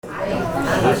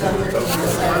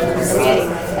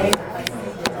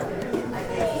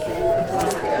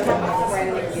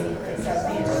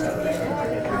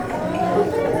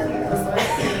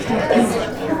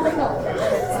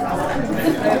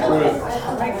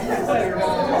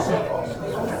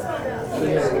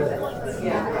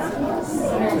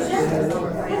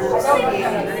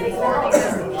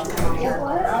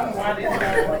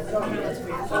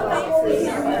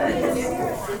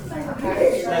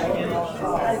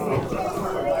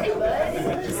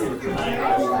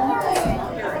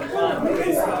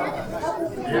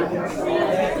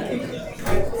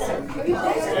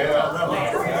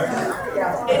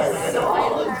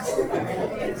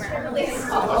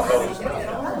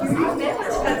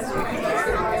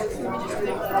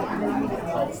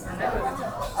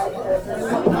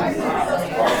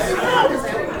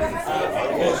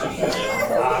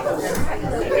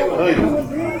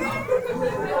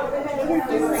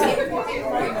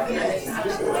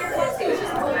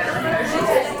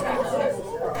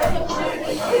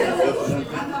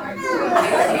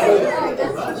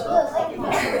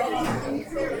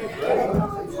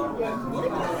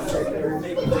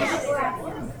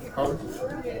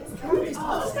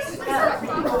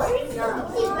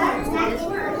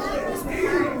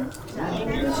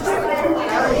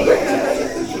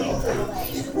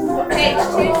Page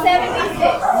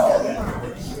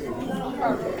 276.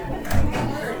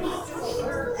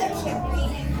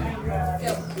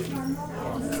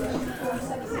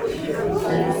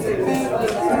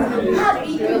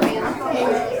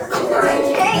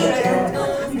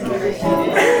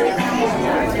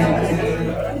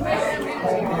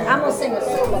 I'm gonna sing a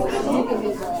solo. You can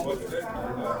be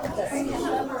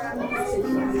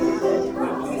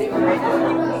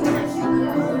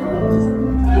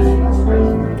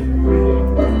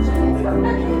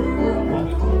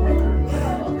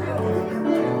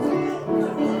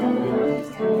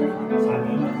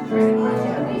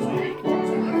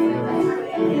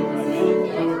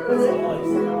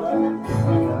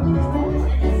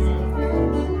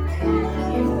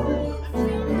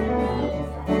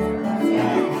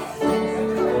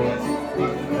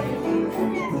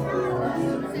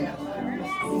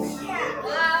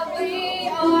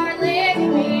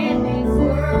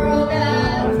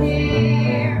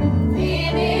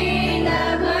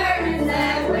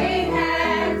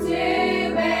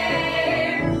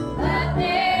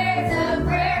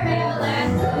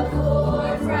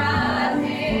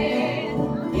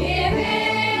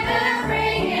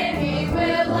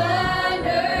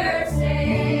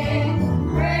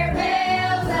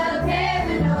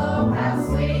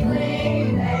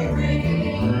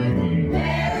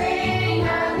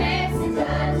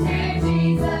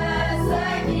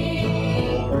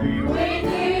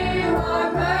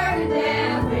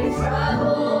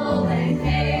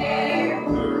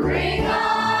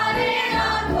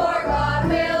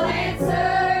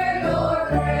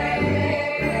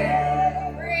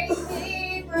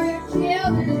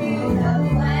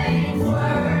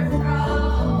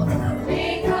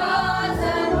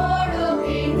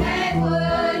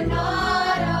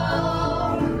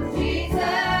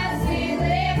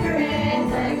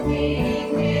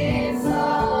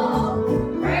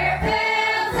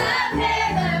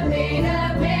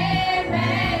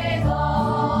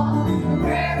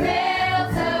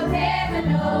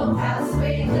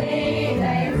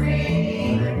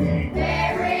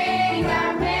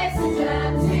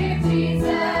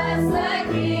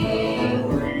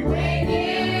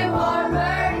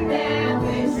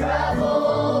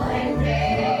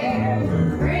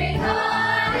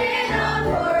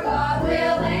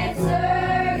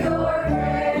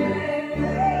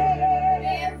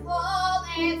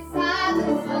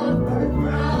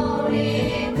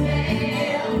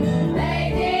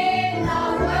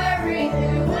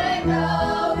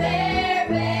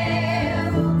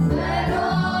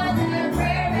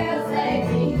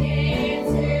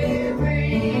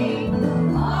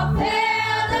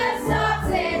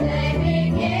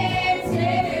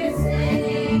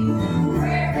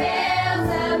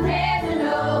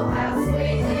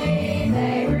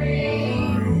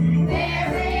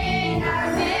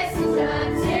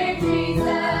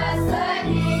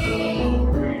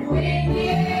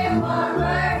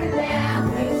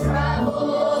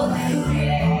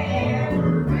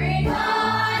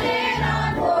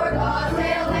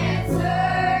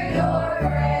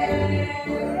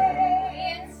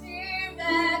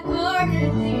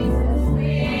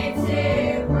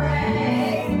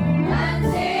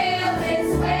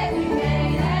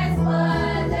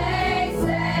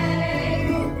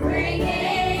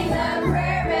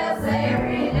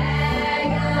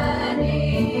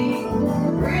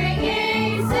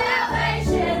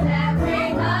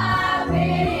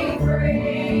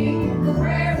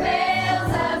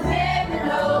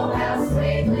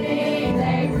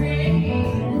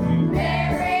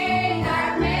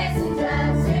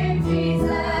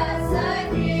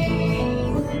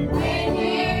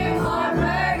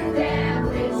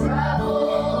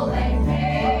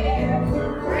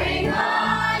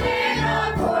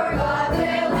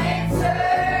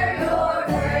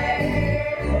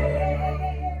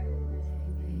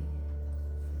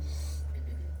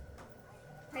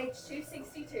Page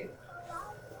 262.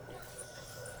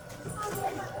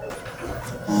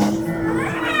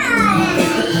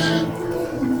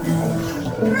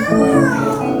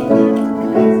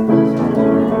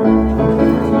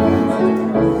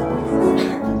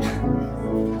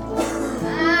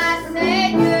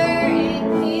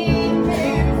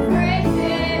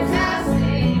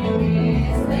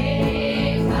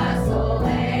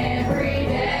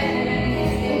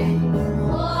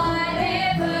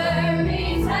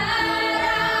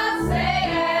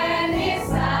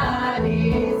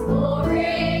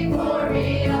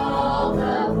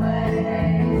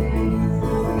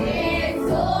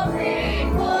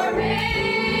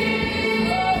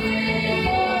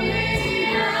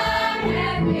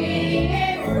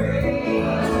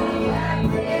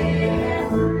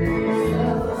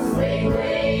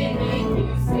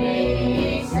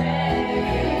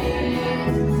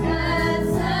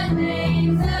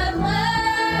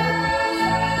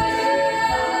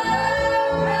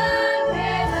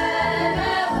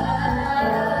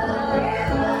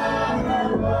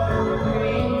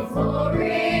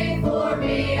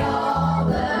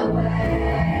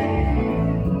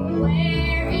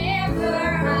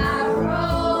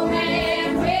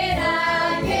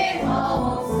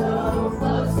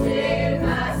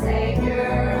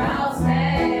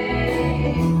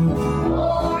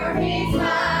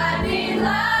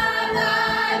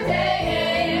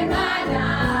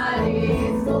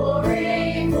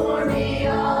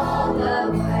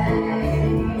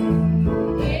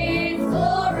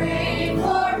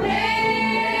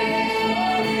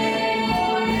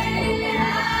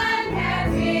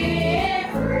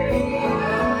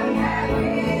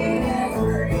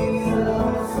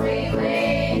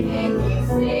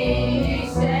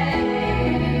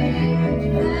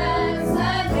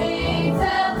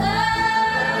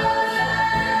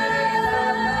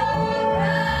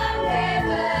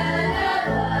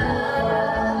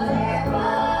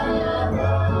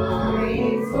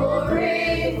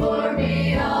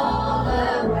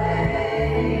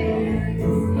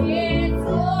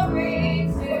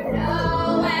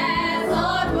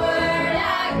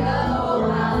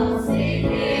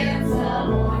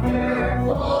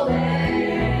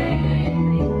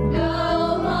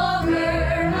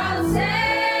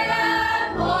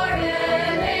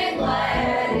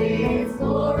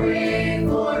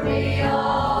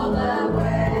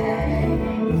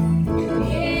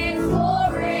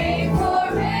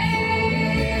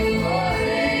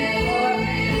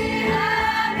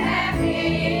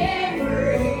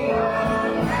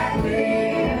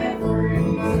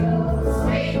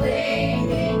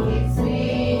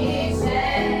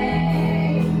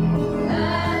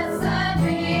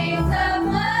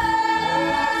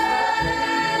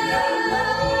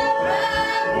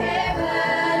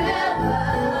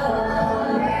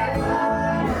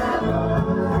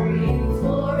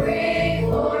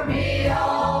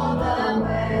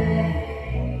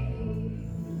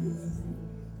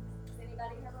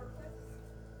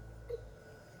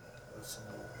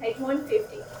 Page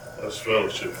 150. That's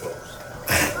fellowship, folks.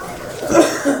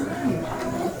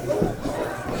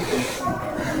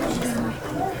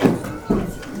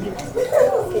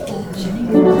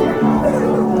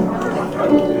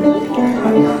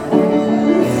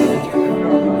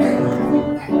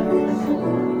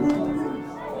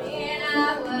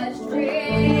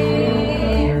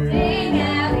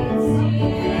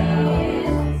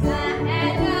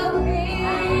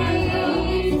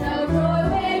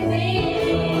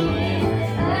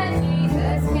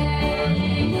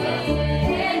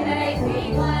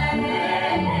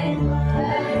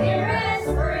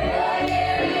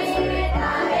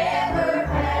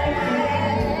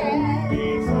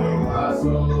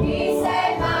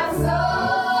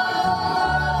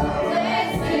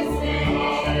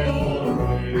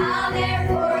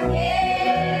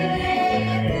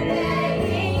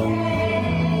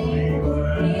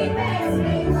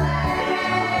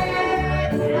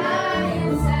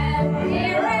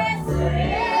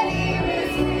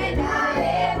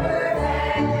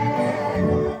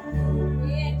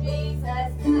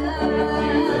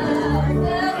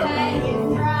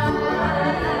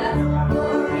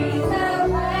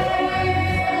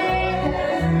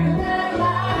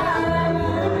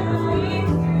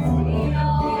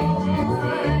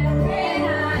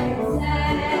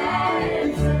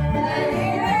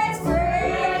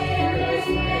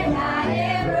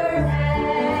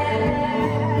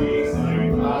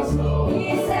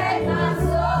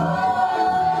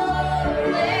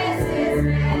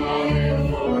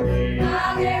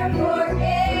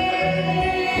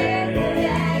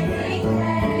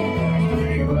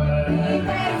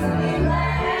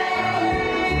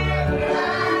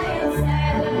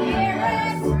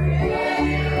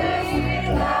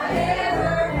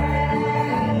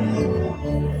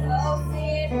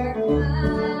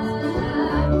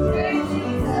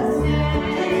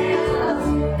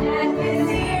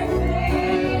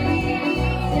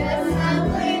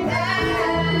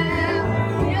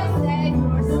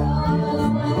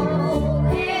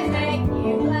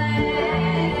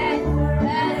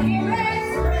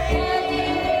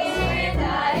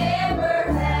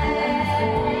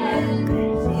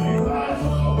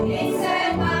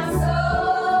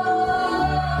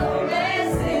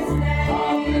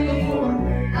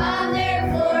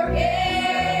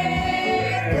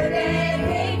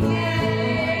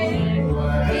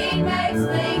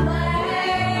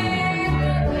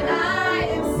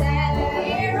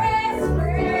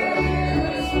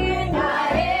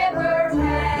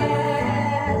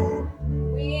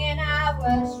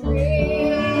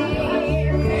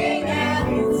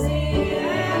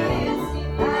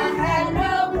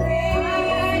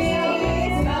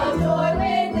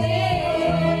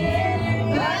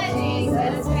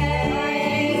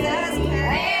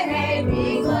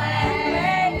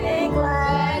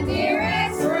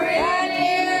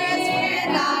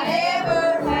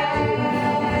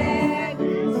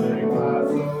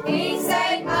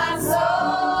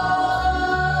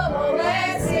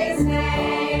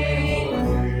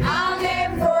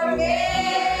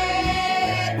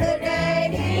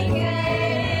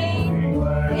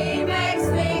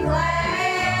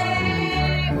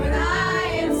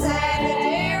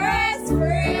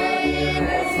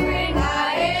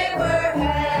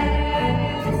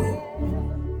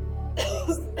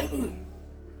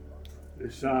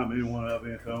 This time, anyone have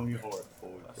anything on your heart before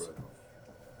we pray?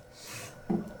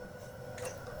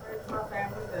 Where's my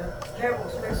family? The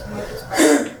devil's messing with us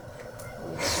back.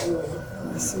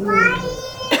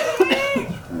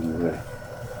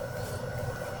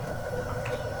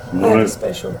 I have a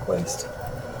special request.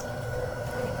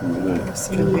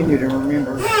 Continue to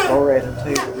remember Loretta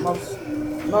too, but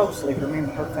mostly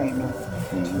remember her family.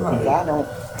 But I don't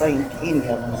think any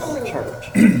of them go to church.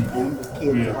 And the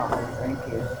kids and all the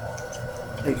grandkids.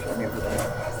 Please remember that.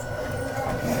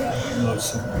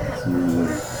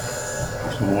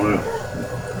 Someone else?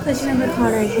 Please remember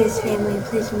Connor and his family, and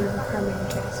please remember Carmen and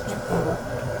Jasmine.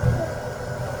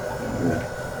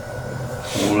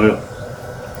 Someone else?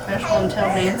 I just want to tell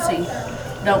Nancy,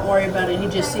 don't worry about it. He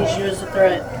just sees you as a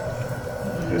threat.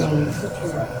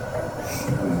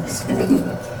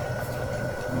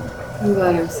 I'm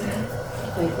glad I'm sad.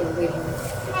 Thankful to be here.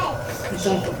 I'm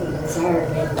thankful for the desire to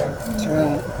be here. That's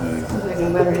right. Like no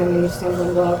matter how many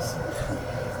stumbling blocks,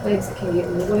 things that can get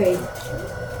in the way,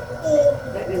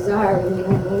 that desire when you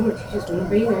want more, you just want to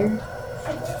be there.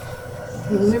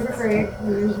 And remember Craig,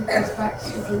 remember his facts.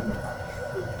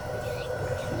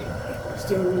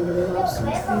 Still remember the lost and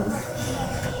things.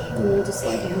 And we just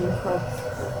lay down and cry.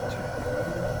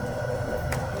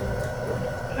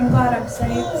 I'm glad I'm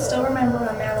safe. Still remember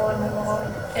my mama and my mom.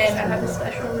 And I have a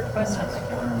special request I'd like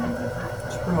you to remember.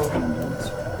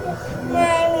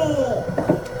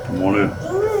 Someone else?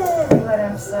 I'm glad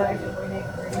I'm safe and we need to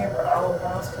remember all of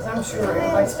those because I'm sure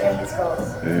everybody's family's gone.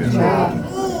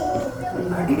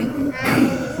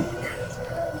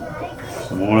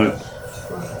 Someone else?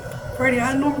 Freddie, I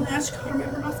normally ask you to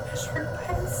remember my special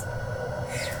request.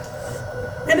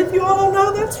 And if you all don't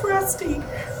know, that's Rusty.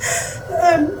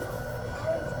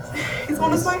 He's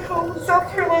on his way home from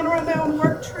South Carolina right now on a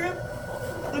work trip.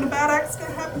 And a bad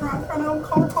accident happened right in front of him,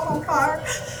 car caught on fire.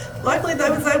 Luckily, they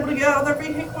was able to get out of their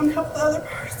vehicle and help the other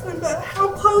person, but how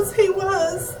close he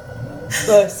was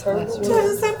Bless her. to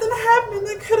something happening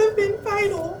that could have been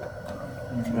fatal.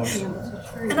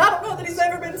 And I don't know that he's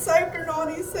ever been saved or not.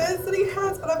 He says that he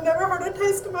has, but I've never heard a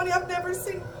testimony. I've never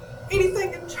seen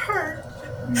anything in church.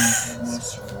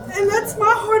 And that's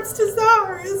my heart's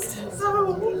desire, is to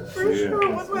know for sure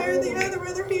one way or the other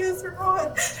whether he is or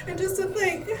not. And just to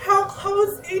think how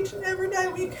close each and every day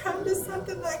we come to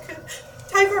something that could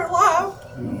take our life.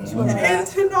 And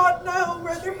to not know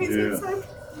whether he's been saved.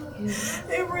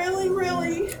 It really,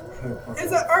 really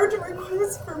is an urgent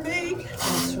request for me.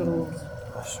 The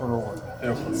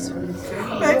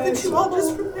fact that you all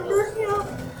just remember him,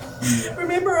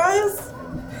 remember us,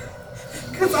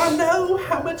 because I know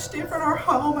how much different our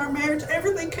home, our marriage,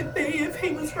 everything could be if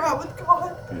he was right with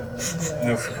God.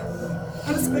 I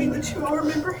just mean that you all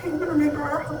remember him and remember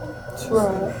our home. That's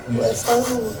right. Bless her.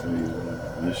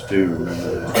 Let's do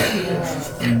remember that.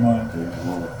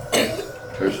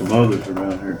 There's some others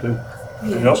around here too.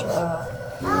 Yep.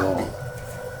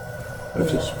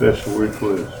 That's a special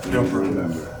request. We need to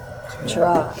remember. That's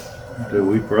right. Until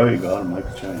we pray, God will make a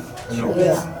change.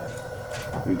 Yeah.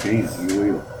 You can, you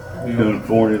will. He's done it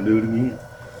before and he'll do it again.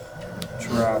 That's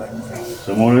right.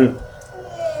 Someone else?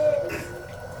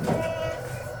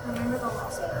 Remember the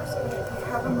lost person.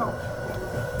 Have a moment.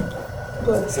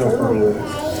 Bless her.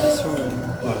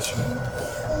 Bless you.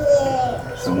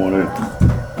 Someone else?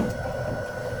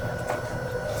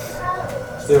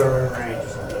 Still around.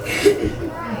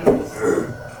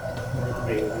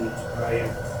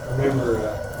 Remember,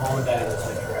 mom and dad is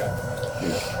in trap.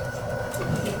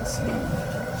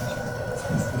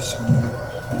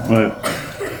 Well,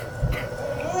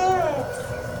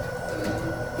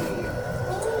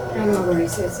 I've already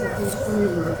said something.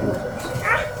 Remember our brothers.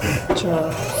 That's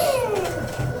right.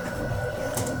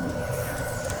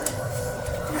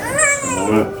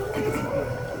 someone else?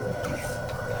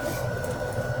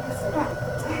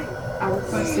 I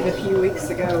requested a few weeks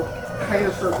ago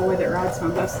prayer for a boy that rides my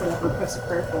bus that I've requested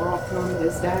prayer for often.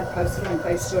 His dad posted on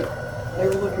Facebook they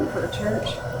were looking for a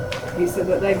church. He said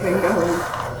that they've been going.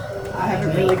 I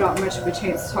haven't really got much of a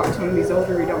chance to talk to him. He's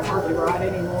older, he don't hardly ride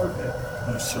anymore, but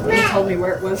he told me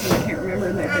where it was and I can't remember,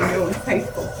 and they've been going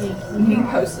faithful. And he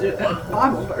posted a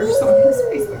Bible verse on his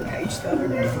Facebook page the other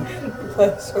day.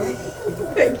 Bless her.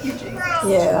 Thank you, Jesus.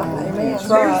 Yeah. Amen. That's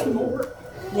There's right. more.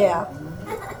 Yeah.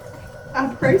 I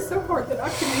pray so hard that I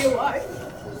can be alive.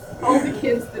 All the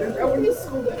kids that are going to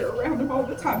school that are around them all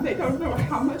the time, they don't know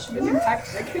how much of an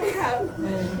impact they could have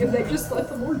if they just let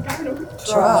the Lord guide them.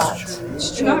 That's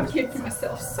right. And I've kicked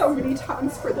myself so many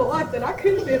times for the life that I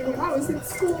could have been when I was in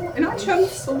school, and I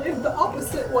chose to live the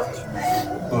opposite way.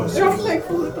 And I'm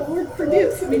thankful that the Lord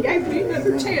forgives and He gave me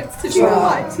another chance to be a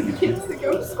light to the kids that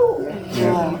go to school.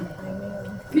 Yeah.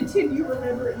 Continue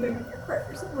remembering them in your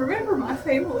prayers. Remember my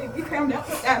family. We found out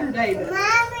Saturday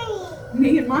that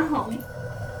me and my home,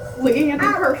 Leanne and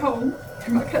her home,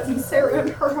 and my cousin Sarah and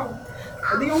her home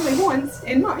are the only ones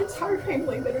in my entire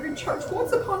family that are in church.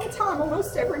 Once upon a time,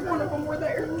 almost every one of them were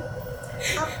there.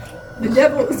 The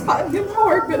devil is fighting them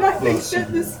hard, but I think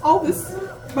that all this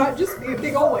might just be a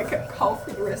big old wake-up call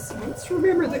for the rest of us.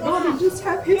 Remember that God will just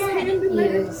have His hand in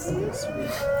there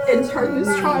and turn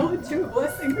this trial into a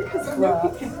blessing, because I know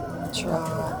He can. That's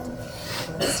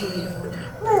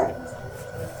right.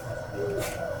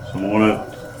 Someone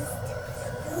else?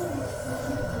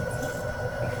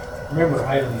 Remember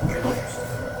Haley?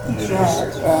 That's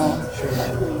right. Sure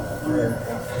did. Prayer.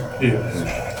 Yes.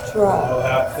 That's I right. know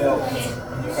how it felt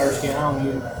when you first get home.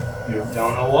 You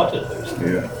don't know what to do.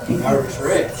 Yeah. Nervous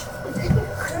wreck.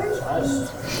 I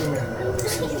just remember.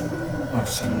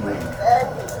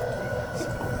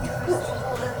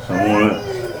 Someone else?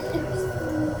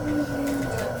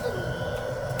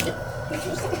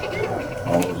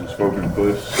 All those in spoken,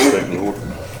 please take the order.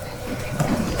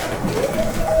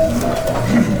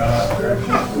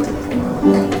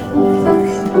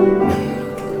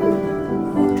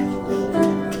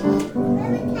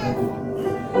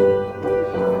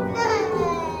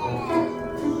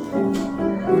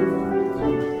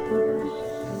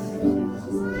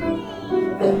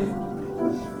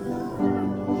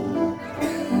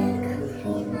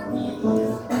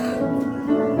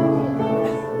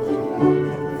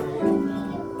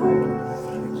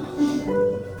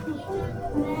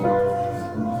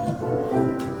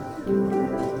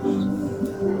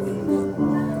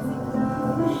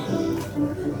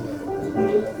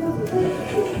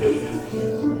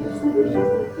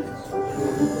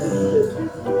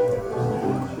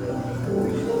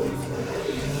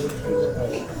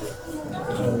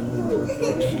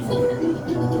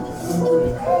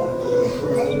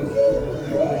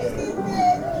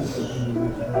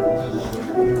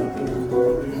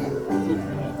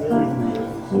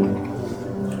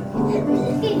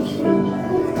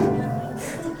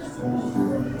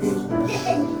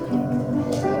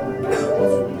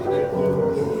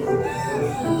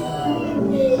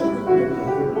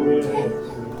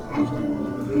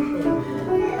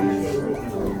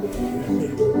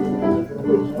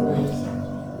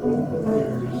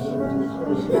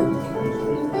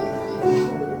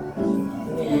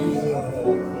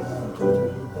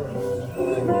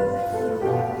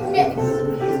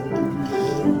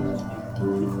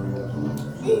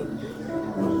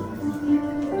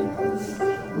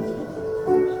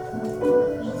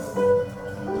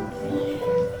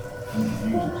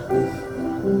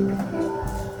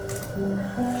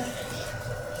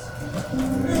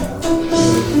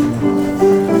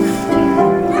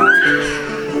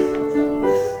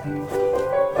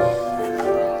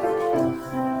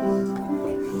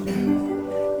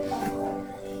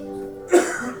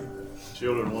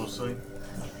 Children want to sing?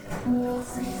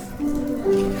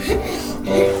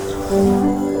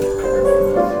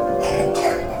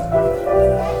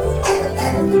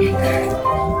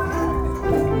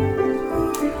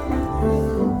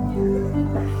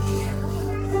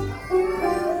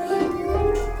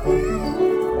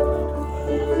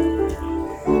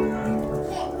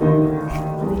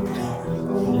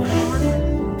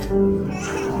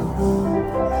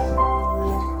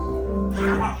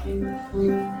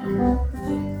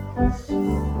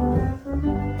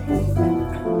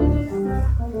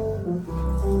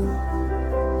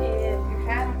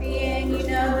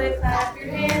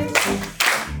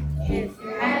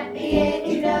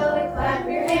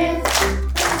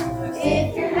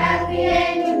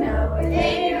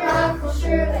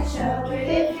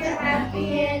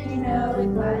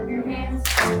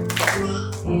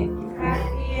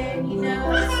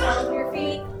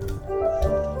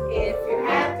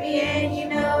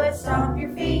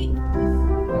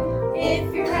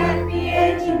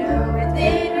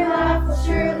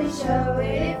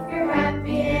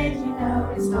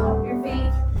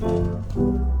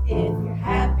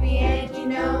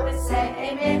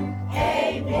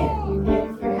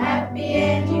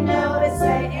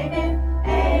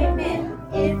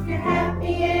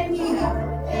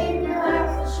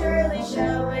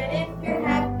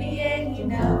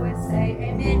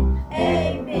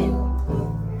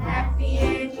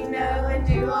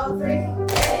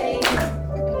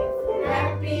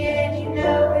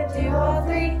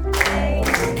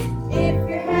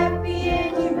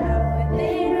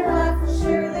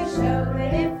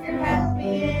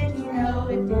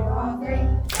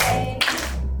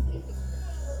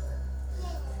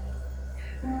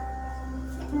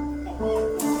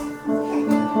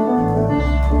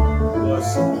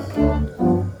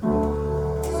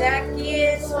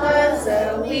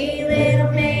 wee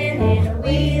little man, and a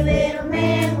wee little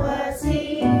man was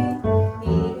he.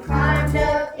 He climbed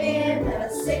up in a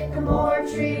sycamore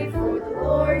tree, for the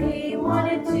Lord he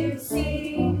wanted to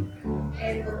see.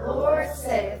 And the Lord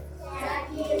said,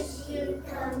 Zacchaeus, you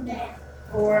come down,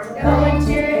 for I'm going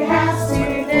to your house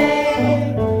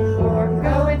today. For I'm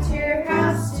going to your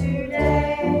house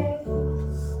today.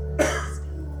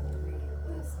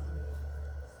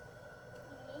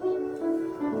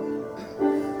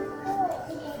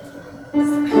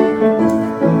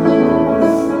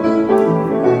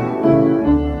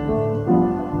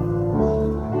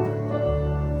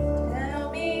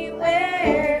 Tell me,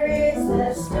 where is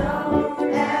the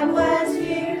stone that was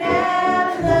hewn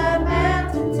out of the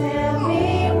mountain? Tell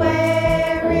me,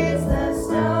 where is the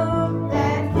stone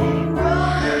that came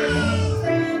rolling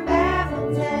through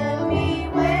Babel? Tell me,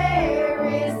 where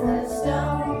is the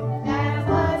stone that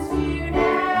was hewn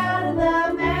out of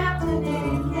the mountain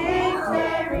and came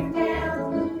tearing down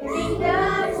the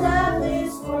kingdoms of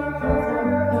this world?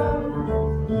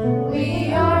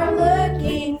 We are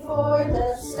looking for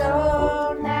the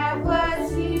stone that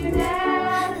was hewn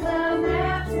out of the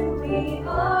mountain. We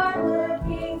are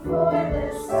looking for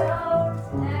the stone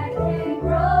that came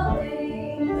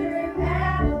rolling through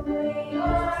Babel. We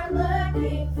are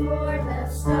looking for the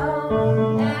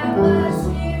stone that was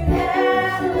hewn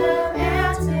out of the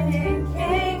mountain and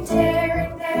came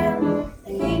tearing down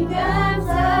the kingdoms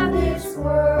of this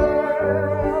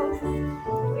world.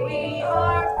 We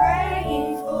are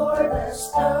praying for the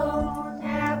stone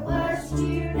that was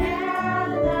hewn out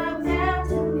of the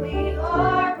mountain. We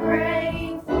are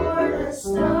praying for the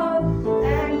stone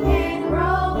that came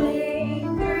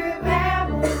rolling through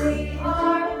Babel. We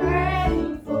are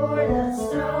praying for the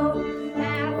stone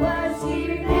that was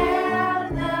hewn out of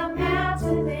the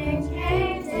mountain and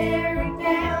came tearing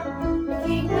down the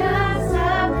kingdoms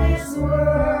of this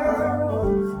world.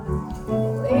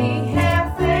 We have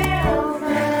found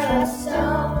the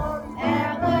stone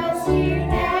that was hewn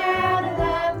out of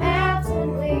the mountain.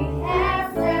 We have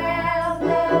found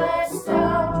the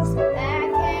stone that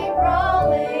came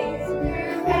rolling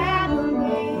through Babel.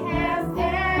 We have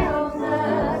found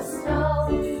the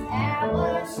stone that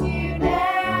was hewn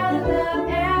out of the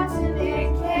mountain and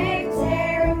came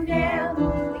tearing down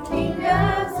the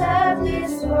kingdoms of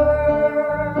this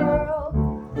world.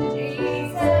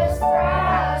 Jesus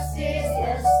Christ is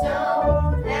the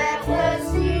stone that was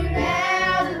hewn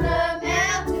out of the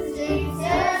mountain.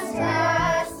 Jesus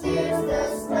Christ is the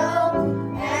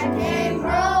stone that came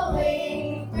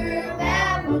rolling through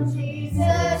Babel.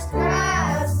 Jesus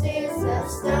Christ is the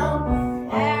stone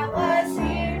that was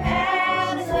hewn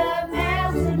out of the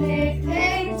mountain and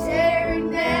came tearing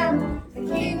down the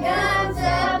kingdoms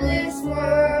of this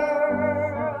world.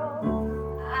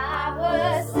 I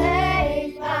was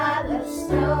saved by the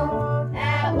stone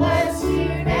that was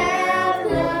hewn out of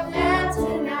the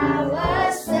mountain. I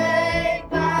was saved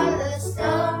by the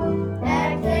stone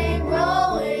that came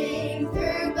rolling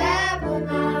through Babylon.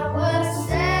 I was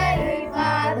saved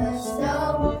by the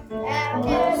stone that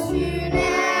was hewn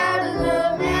out of the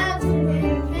mountain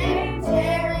and came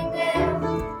tearing down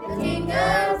the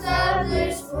kingdoms of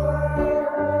this world.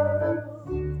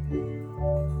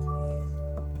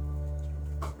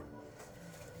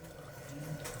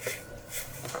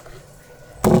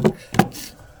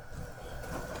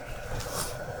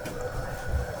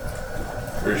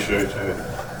 Appreciate that.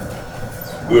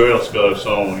 Who else got a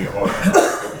song on your heart?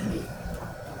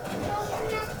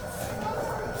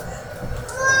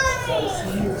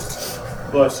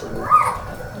 Bless her.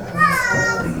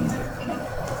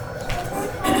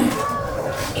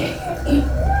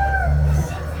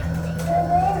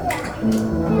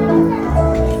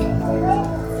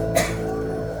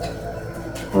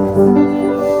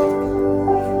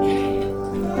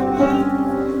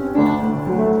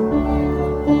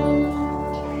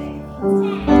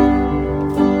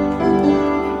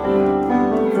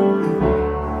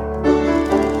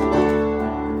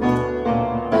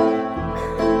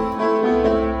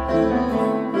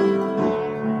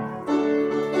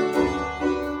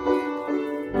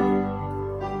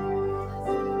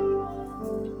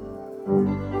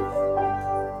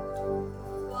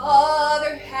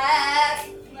 Father has a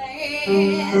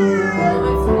plan, though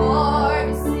it's hard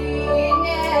to see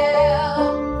now.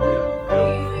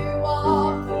 We're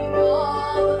walking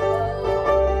all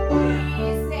alone.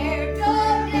 He's there, go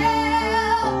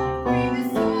now. Bring the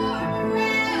storm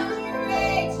around your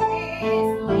edges.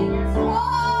 Leaders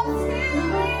walk to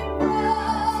and fro.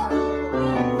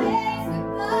 When the face of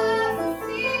us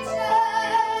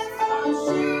decisions, not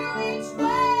sure which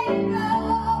way to go.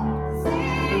 Say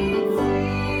it's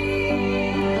real.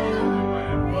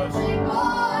 Blessing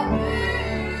on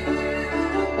you.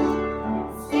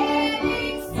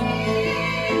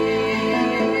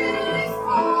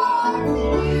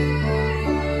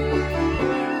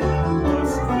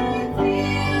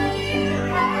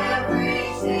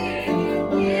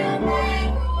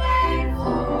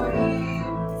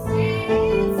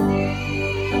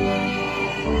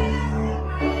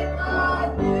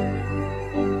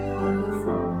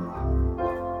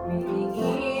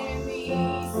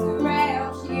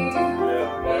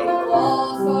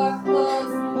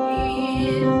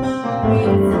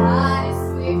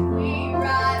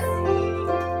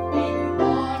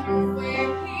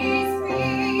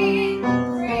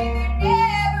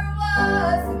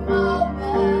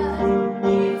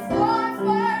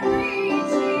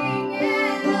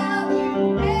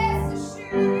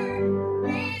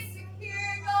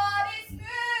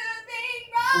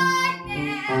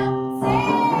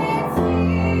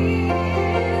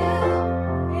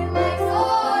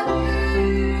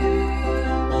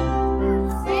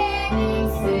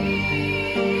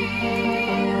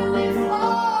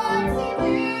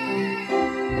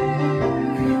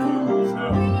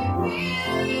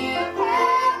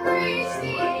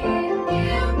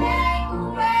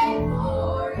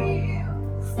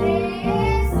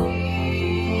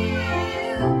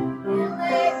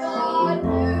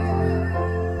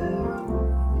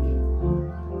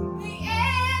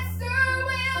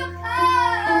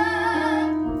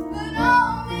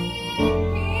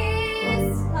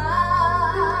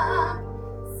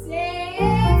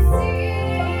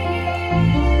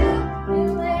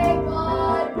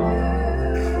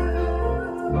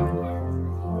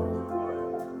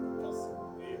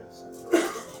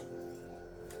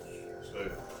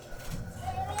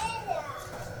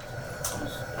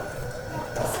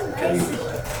 Bless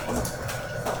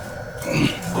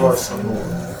the Lord.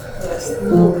 Bless the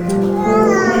Lord.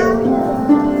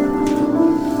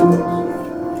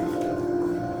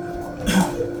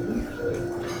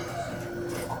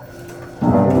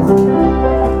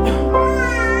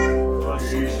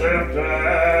 He stepped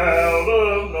out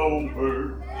of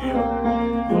nowhere.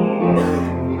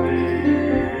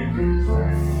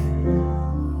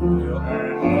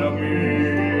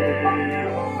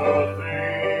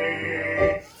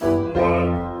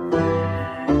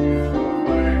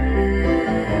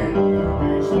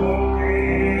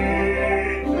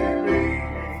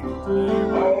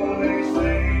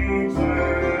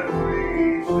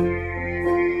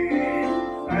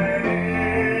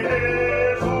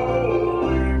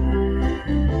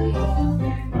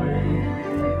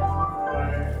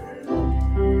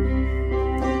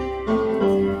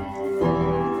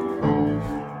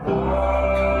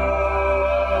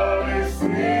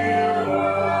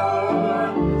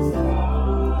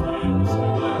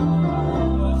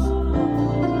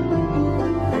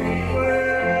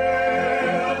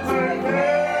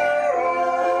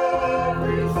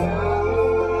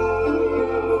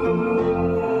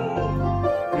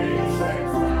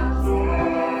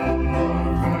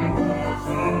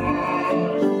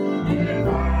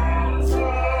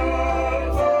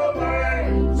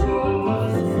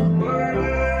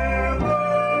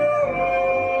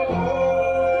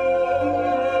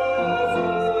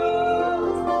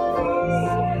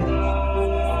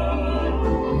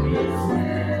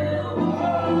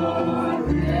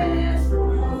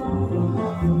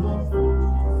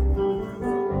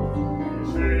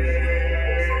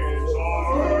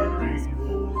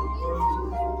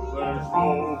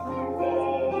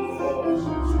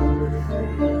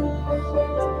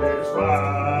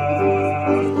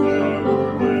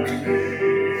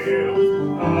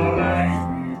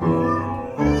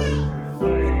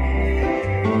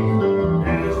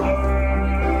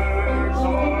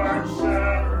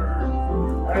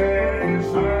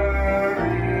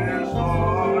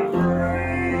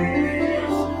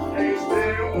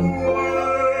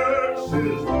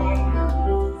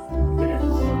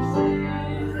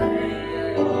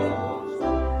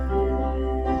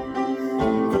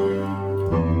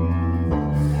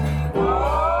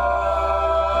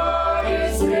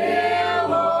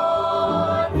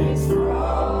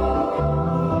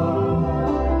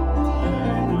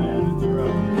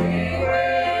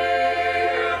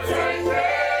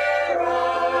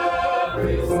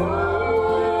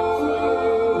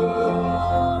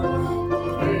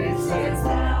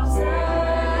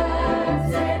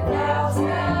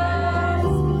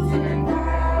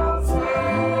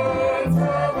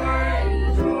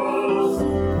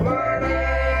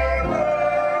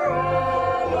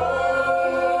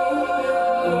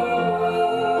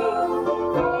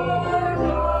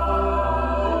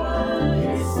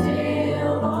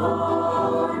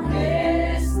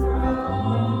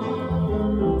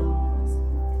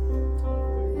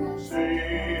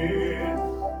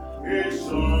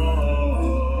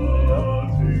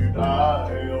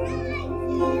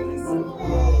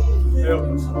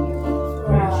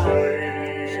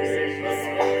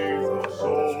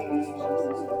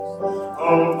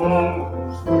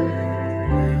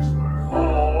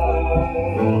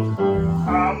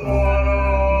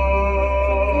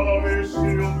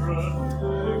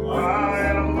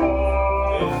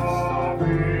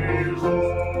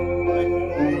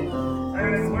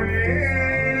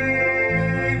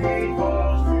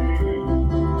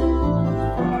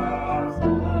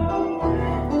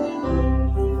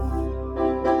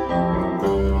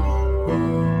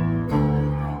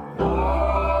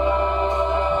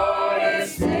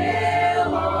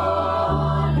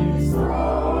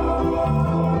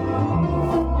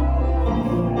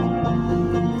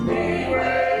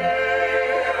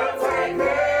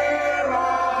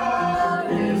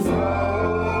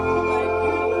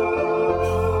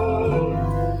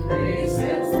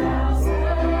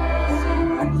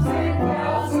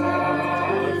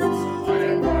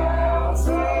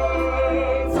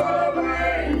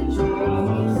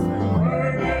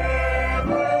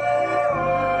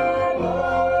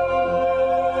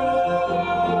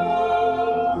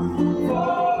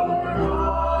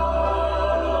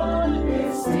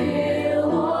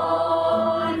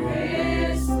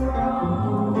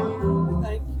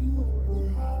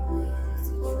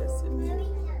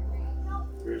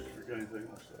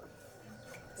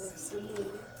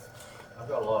 I've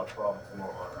got a lot of problems in my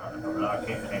heart right now that I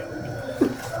can't handle.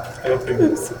 Helping.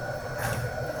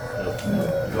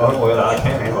 Well, I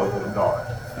can't handle it with God.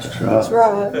 That's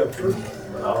right.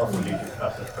 But I also need your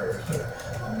constant prayers too.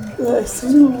 Bless the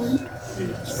Lord. He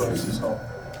exposes all.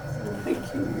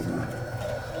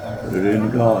 Put it in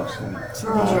God's hands. That's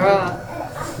right.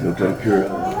 He'll take care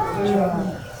of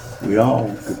it. We all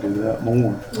could do that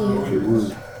more. We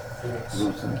would. You know what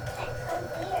I'm saying?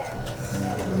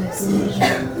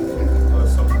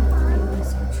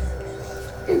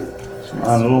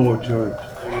 Smile the Lord, church.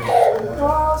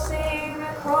 Crossing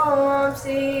across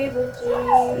evil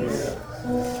Jesus,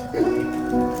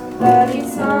 the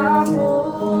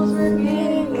disciples were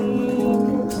getting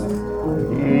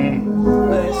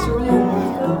Bless the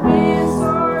wind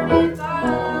started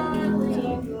violently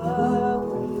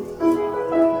blowing,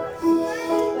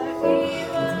 but he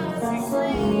was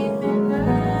asleep in the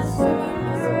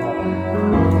stern.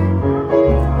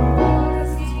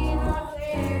 Was he not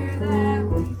there that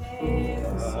we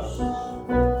perish?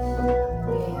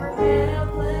 We're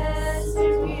helpless to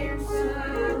hear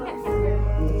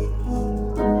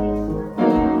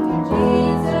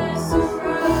Jesus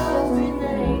arose when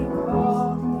they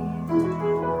called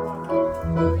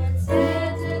and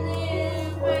said to them,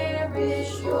 where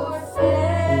is your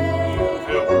faith?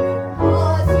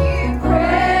 Was you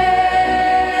prayed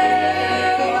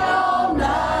all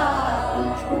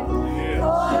night?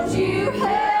 Was you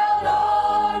held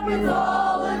on with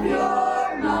all of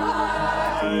your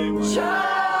might?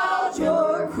 Child,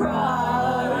 your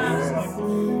Christ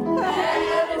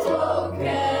has woken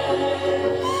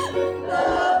the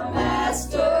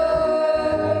Master.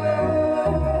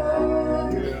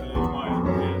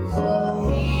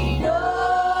 He knows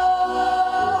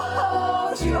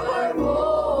your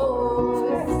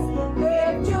voice.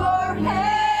 Lift your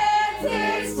hands,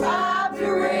 it's time to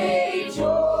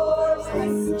rejoice.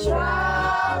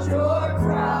 Child, your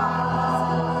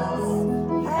Christ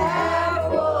have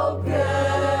woken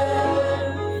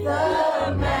the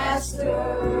Master.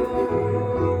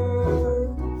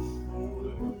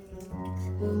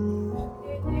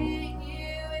 With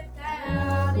you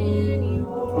without any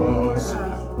words.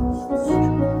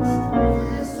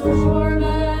 The storm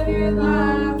of your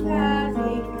life has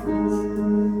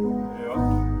begun.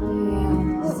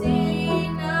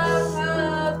 Seen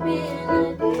up in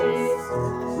the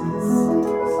distance.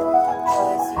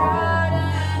 Was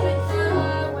tired with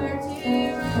nowhere to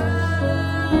run.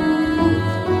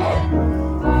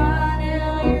 By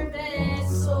now your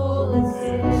vessel is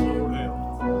filled.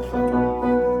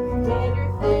 And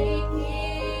you're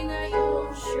thinking that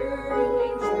you'll surely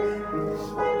drown.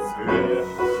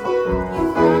 You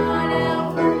cried out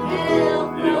for help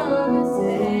from the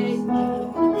Savior.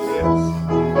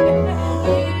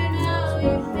 You know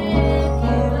you've been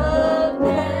given up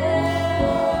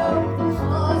now.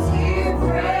 'Cause you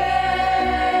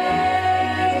prayed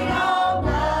all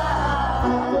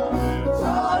night.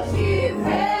 'Cause you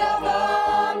held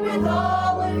on with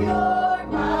all of your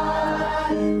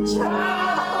might.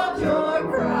 Child, your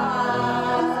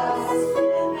Christ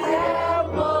have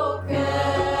woken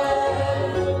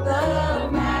the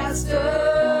Master.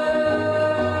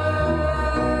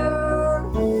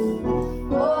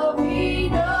 For he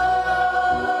knows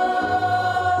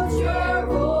your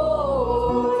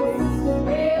voice.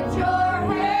 Lift your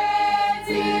hands,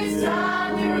 it's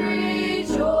time to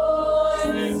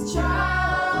rejoice.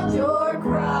 Child, your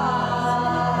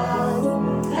Christ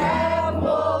have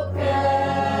woken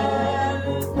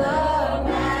the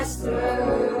Master.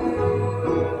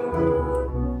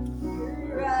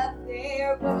 You're up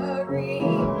there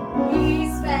worried,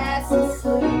 he's fast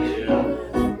asleep.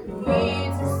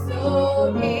 Winds are so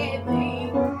deadly,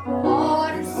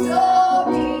 water so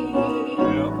deep.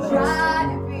 Try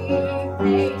to be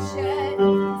patient,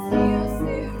 he'll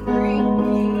soon bring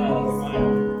peace.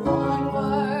 One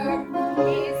word,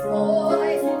 his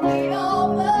voice, it all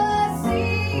must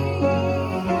cease.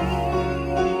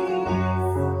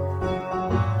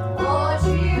 'Cause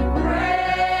you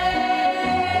prayed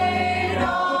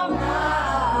all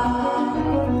night.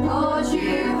 'Cause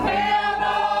you held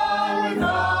on with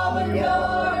all of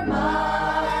your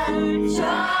might.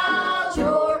 Child,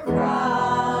 your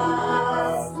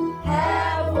Christ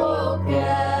have woken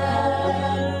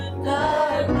the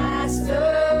Master.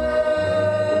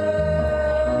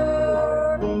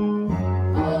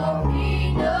 Oh, he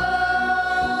knows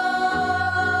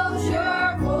your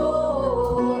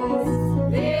voice.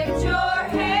 Lift your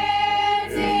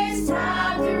hands, it's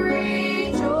time to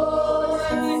rejoice.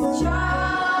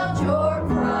 Child, your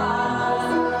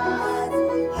Christ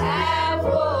have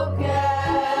woken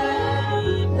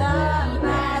the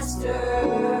Master.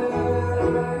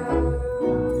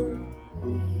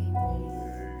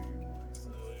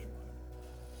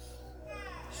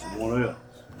 Someone else.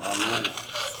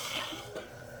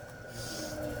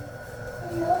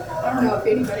 I don't know if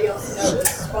anybody else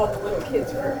noticed while the little kids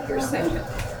were here singing.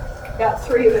 About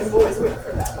 3 of them boys went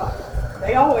for that Bible.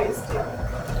 They always do.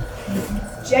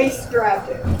 Jace grabbed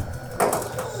it.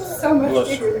 So much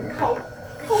bigger than Colt.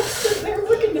 Colt's sitting there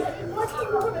looking at him like he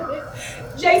wanted it.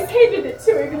 Jace handed it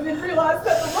to him and then realized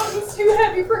that the load was too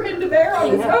heavy for him to bear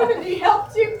on his own, and he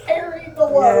helped him carry the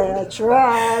load. Yeah, that's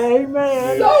right.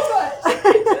 Amen. So much.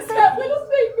 It's just that little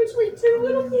thing between two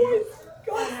little boys.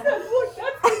 God said, look,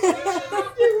 that's what you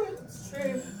should be doing.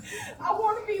 I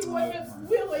want to be one that's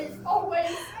willing always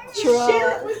to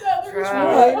share it with others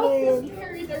and help them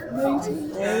carry their cross. I'm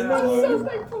so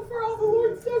thankful for all the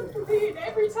Lord's done for me, and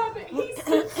every time that He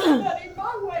sends somebody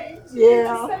my way to do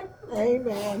the same for me.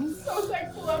 Amen. I'm so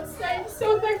thankful I'm saved,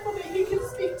 so thankful that He can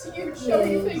speak to you and show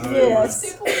you things Yes.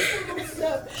 simple and simple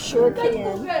stuff. Sure I'm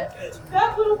thankful can.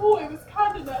 that little boy was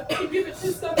kind enough to give it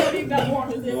to somebody that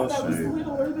wanted it, that was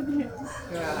littler than him.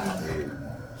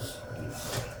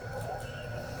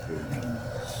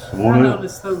 I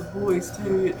noticed those boys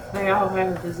too, they all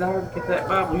had a desire to get that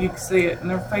Bible. You could see it in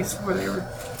their face where they were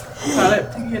caught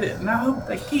up to get it. And I hope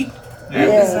they keep that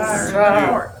desire in their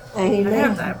heart to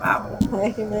have that Bible.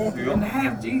 Amen. And to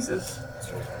have Jesus.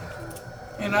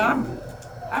 And I'm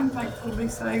thankful to be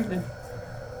saved. And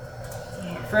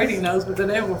Freddie knows, but the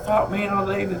devil fought me all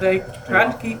day today,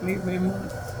 tried to keep me from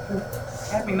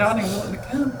had me not even wanting to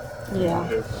come.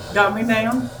 Yeah. Got me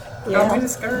down, got me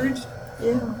discouraged.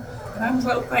 Yeah. And I'm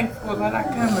so thankful that I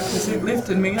come because it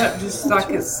lifted me up just like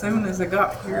as soon as I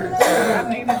got here. I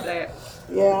needed that.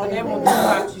 Yeah. The devil just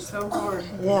fight you so hard.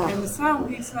 Yeah. And the song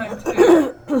he sang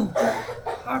too,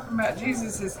 talking about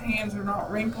Jesus, his hands are not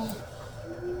wrinkled.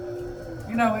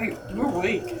 You know, we're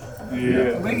weak.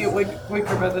 Yeah. We get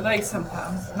weaker by the day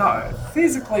sometimes. Not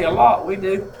physically a lot, we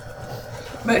do.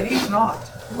 But he's not.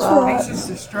 Right. He's just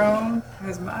as strong,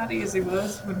 as mighty as he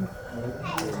was when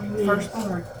first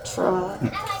born. Right.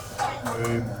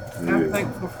 I'm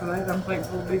thankful for that. I'm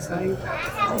thankful to be saved.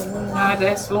 I'd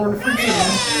ask the Lord to forgive me.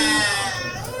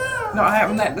 Not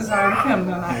having that desire to come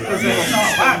tonight, because it's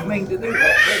not like me to do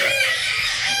that.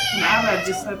 And I'd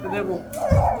just let the devil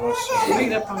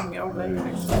beat up on me all day.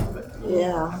 But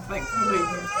Yeah. I'm thankful to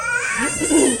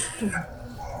be here.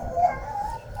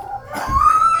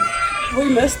 We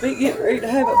must be getting ready to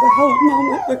have a behold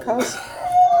moment because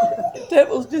the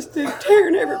devil's just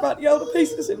tearing everybody all to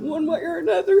pieces in one way or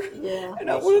another. Yeah. And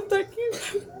I want to thank you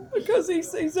because he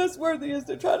sees us worthy as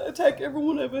to try to attack every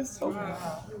one of us. So.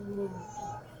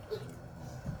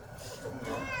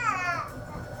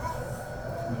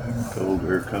 Cold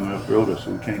air coming up road us,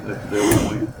 so we can't let the devil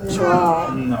win. That's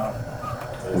right. No.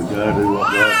 We gotta do what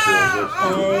God tells us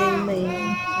to do.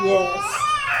 Amen.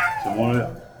 Yes. Someone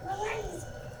else.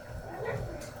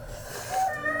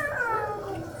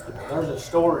 There's a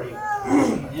story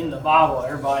in the Bible,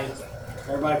 everybody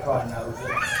probably knows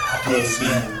it. I'll tell you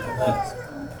again. But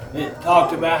it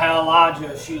talked about how Elijah,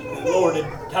 the Lord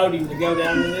had told him to go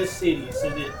down to this city. He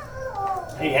said that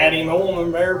he had him a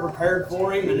woman there prepared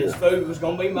for him, and his food was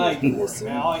going to be made for him.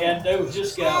 Now all he had to do was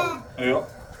just go. Yeah.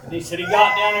 And he said he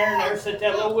got down there, and there sat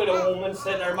that little widow woman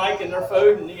sitting there making their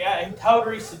food, and he told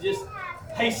her, he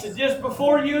said, just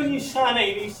before you and your son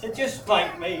eat, he said, just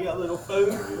make me a little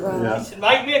food. Right. He said,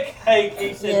 make me a cake.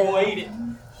 He said, we'll eat it.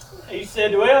 He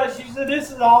said, well, she said, this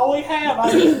is all we have.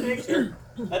 I just picture.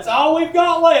 That's all we've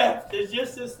got left is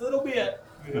just this little bit.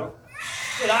 Yeah.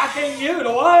 She said, I can't give it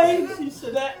away. She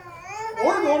said,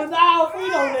 we're going to die if we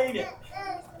don't eat it.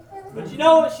 But you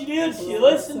know what she did? She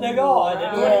listened to God.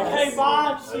 And when it came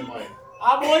by,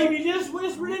 I believe he just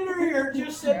whispered in her ear,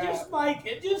 just said, just make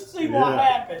it, just see what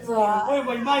happens when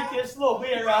we make this little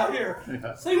bit right here.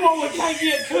 See what we can't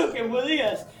get cooking with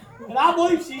this. And I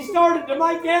believe she started to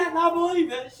make that, and I believe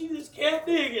that she just kept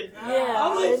digging.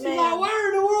 I believe she's like,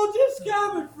 where in the world this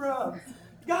coming from?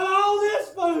 Got all this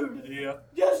food. Yeah.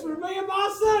 Just for me and my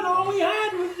son, all we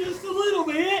had was just a little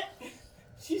bit.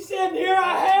 She said, here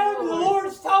I have, the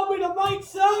Lord's told me to make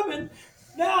some, and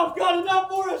now I've got enough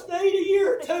for us to eat a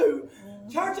year or two.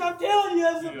 Church, I'm telling you,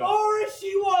 as far as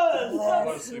she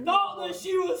was, not that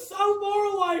she was so far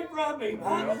away from him,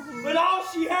 but all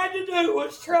she had to do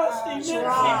was trust him.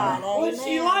 When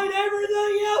she laid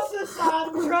everything else aside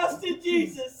and trusted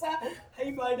Jesus,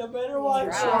 he made a better way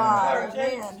for her.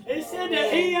 Church. He said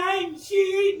that he ain't,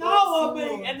 she eating all of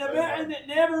me, and the man that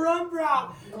never run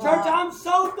dry. Church, I'm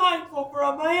so thankful for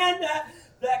a man that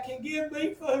can give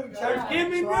me food. Church, give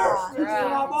me nourishment for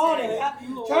my body.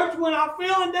 Church, when I'm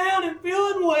feeling down and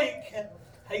feeling weak,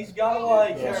 He's got a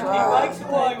way, church. He makes a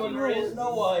way when there is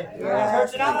no way.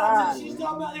 Church, and I know she's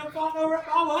talking about them fighting over it.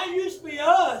 Oh, that used to be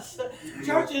us.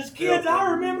 Church, as kids,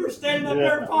 I remember standing up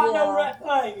there fighting over that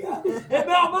thing. It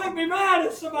about made me mad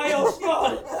if somebody else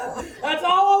got it. That's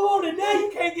all I wanted. Now you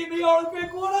can't get me on to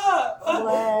pick one up.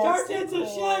 Church, it's a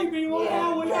shame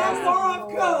how far I've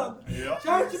come.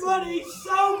 Church, but he's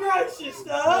so gracious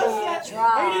to us. He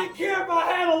didn't care if I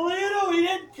had a little. He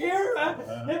didn't care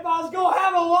if I was going to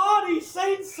have a lot. He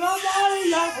seen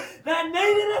somebody that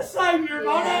needed a Savior,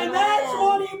 and that's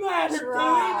what he mattered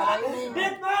to him.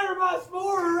 Didn't matter if I was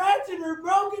poor or wretched or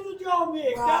broken as a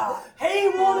drawmix. He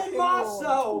wanted my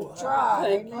soul.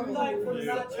 I'm thankful to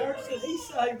that church that he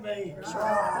saved me.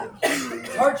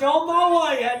 Church, on my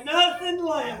way, had nothing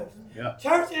left.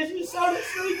 Church, as you sow the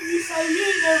seed, you say you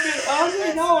ain't never been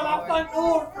hungry. No, and I thank the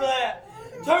Lord for that.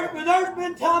 Church, but there's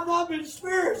been times I've been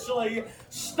spiritually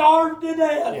starved to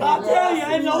death. I tell you,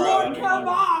 and the Lord come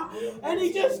by, and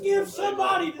He just gives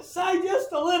somebody to say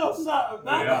just a little something.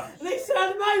 And He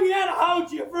says, maybe that'll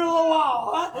hold you for a little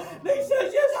while. And He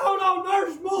says, just hold on,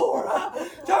 there's more.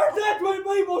 Church, that's when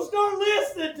people start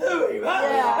listening to Him.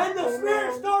 And the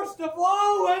Spirit starts to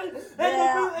flow, and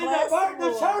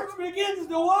the church begins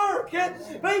to work, and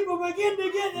people begin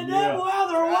to get the devil out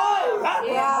of their way.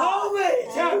 Oh, me,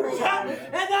 church.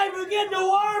 And they begin to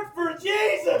work for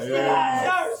Jesus tonight,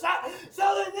 church, so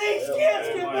that these kids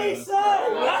can be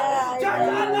saved. Church,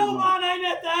 I know mine ain't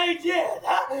at the age yet,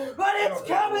 but it's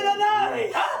coming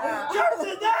today. Church,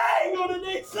 today going to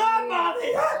need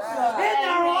somebody in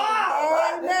their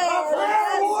life, a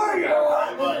prayer warrior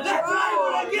that's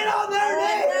able to get on their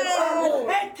knees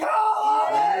and call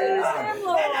on Him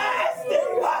and ask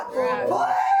Him,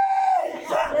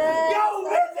 please, go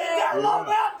visit their little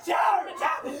church.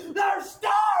 They're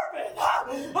starving.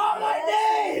 All they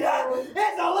need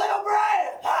is a little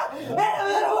bread and a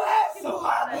little vessel.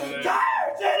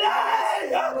 Church today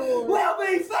will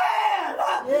be fed.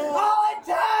 All it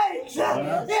takes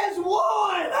is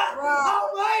one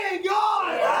Almighty God.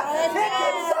 It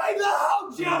can save the whole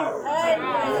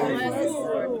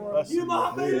church. You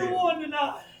might be the one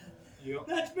tonight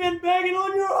that's been begging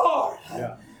on your heart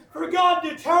for God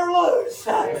to turn loose.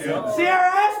 Sierra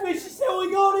asked me, she said,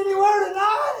 we going anywhere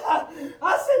tonight?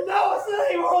 I said, no. I said, I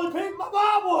ain't really picked my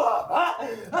Bible up.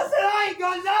 I said, I ain't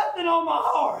got nothing on my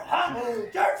heart.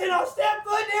 Church, and I stepped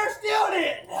foot there, still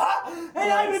didn't. And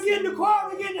I began to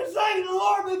choir, begin to sing, and the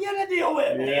Lord began to deal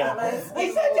with me.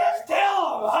 He said, just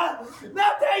tell them,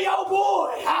 now tell your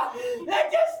boy, they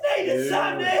just needed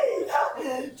something to eat.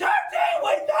 Church, ain't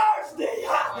we thirsty?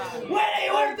 When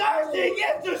we're thirsty, it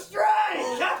gets the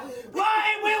strength.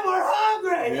 Why when we're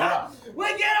hungry, we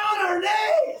get on our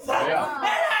knees and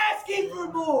ask Him for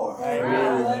more.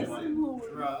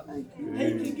 He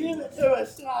can give it to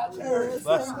us tonight, church.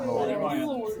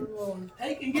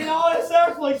 He can get all this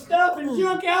earthly stuff and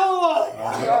junk out of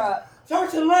the way.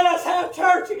 Church, and let us have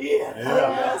church again.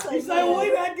 You say, well,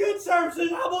 we've had good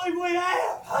services. I believe we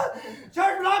have.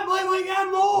 Church, but I believe we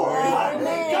got more.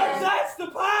 Church, that's the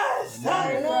past.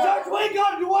 Church, we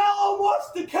got to dwell on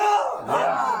what's to come.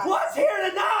 What's here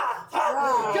tonight.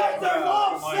 Church, there's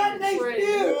lost sitting these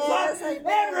pews.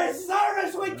 Every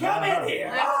service we come in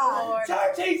here.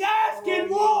 Church, He's asking,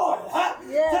 Lord, to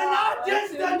not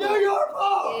just to do your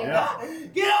part.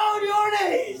 Get on your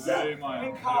knees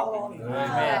and call on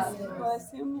Him.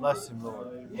 Bless him,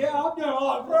 Lord. Yeah, I've done a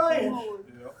lot of praying.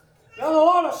 Done a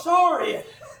lot of sorry.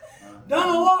 Done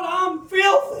a lot of I'm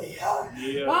filthy.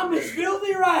 I'm this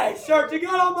filthy rags. Church, I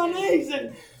got on my knees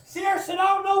and Sarah said, I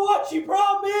don't know what your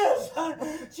problem is.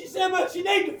 She said, but you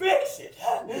need to fix it.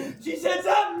 She said,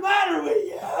 something matter with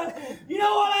you. You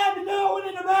know what I had to do? I went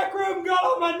in the back room and got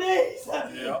on my knees.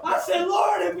 I said,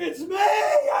 Lord, if it's me,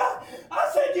 I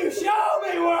said, you show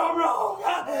me where I'm wrong.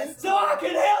 So I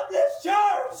can help this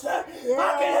church.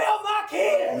 I can help my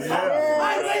kids.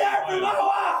 I can be there for my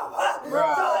wife. So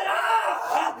that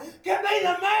I can be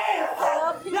the man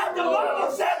that the Bible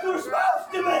says we're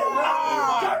supposed to be.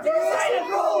 Church, this ain't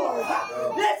a rule.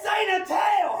 This ain't a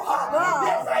tale.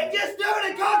 This ain't just doing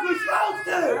it because we're supposed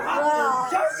to.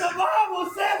 Church, the Bible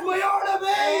says we are to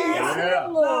be.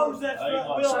 Those that's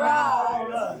will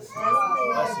not us.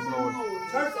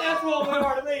 Church, that's what we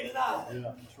are to be tonight.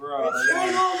 It's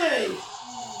shame on me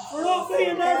for not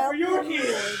being there for your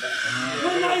kids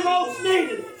when they most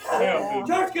needed it.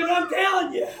 Church, because I'm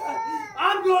telling you,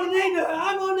 I'm going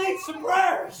to need some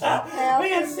prayers.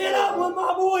 Being set up when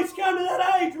my boys come to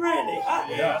that age, Randy.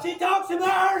 She talks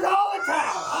about hers all the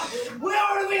time. We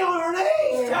ought to be on our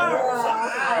knees, church.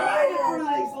 Praying for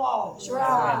these laws.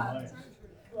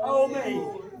 Oh,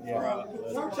 me.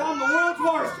 Church, I'm the world's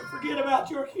worst to forget about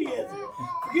your kids.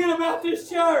 Forget about this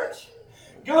church.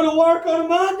 Go to work on a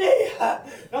Monday.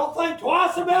 Don't think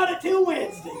twice about it till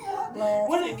Wednesday.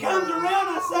 When it comes around,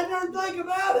 I sit there and think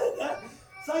about it.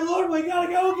 Say, Lord, we got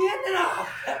to go again tonight.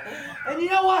 And you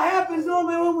know what happens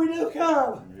normally when we do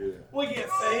come? We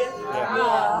get fed.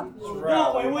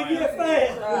 Don't we? We get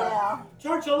fed.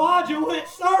 Church, Elijah went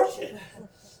searching.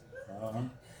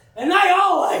 And they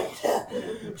all ate.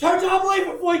 Church, I believe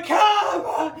if we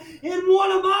come in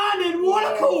one mind and one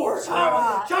accord,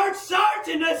 church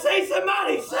searching to see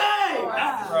somebody saved,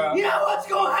 you know what's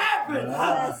going to happen?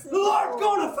 The Lord's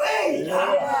going to feed.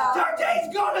 Church, He's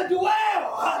going to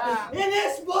dwell in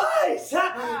this place so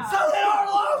that our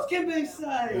lives can be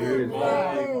saved.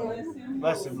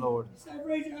 Bless Him, Lord. Say,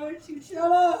 preacher, why don't you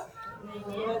shut up?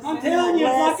 I'm telling you,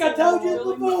 like I told you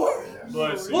before,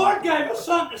 Lord gave us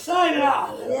something to say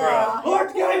tonight.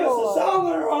 Lord gave us a song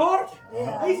in our heart.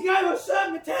 He's gave us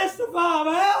something to testify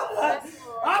about.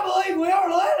 I believe we ought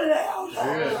to let it out.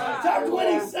 Church, when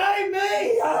He saved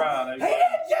me, He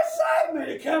didn't just save me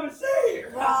to come and see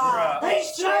Him. He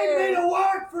saved me to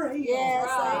work for Him.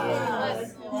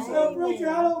 So, preacher,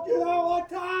 I don't do all like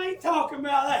that. I ain't talking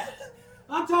about that.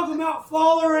 I'm talking about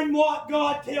following what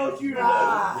God tells you to do.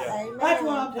 That's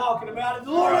what I'm talking about. If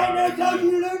the Lord ain't never told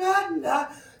you to do nothing,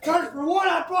 church, for one,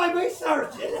 I'd probably be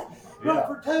searching. But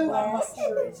for two, I'd make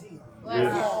sure it's Him.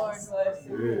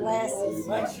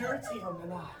 Make sure it's Him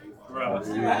tonight.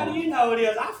 How do you know it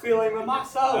is? I feel Him in my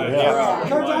soul.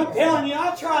 Church, I'm telling you,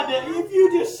 I tried to, if you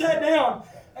just sit down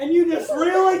and you just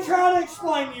really try to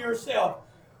explain to yourself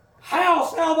how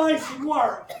salvation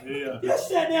works, just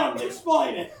sit down and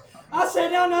explain it. I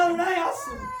sat down the other day,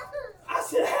 I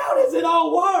said, how does it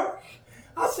all work?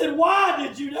 I said, why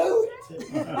did you do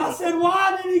it? I said,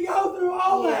 why did He go through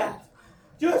all that?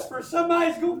 Just for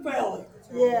somebody's going to fail Him.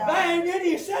 And then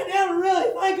you sit down and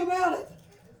really think about it.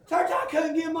 Church, I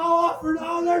couldn't give my life for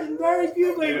all. There's very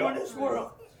few people in this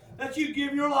world that you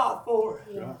give your life for.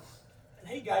 And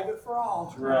He gave it for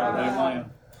all. Amen.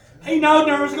 He knew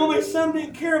there was going to be some that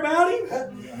didn't care about Him.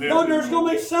 Know there was going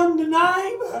to be some deny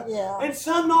Him. And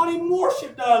some not even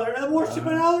worship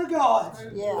worshiping other gods.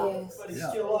 But He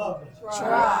still loved Him.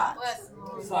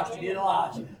 It's like He did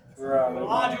Elijah.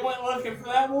 Elijah went looking for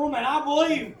that woman. I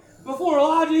believe before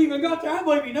Elijah even got there, I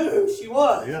believe he knew who she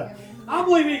was. I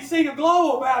believe he'd seen a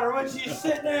glow about her when she was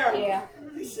sitting there.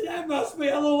 He said, that must be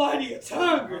a little lady that's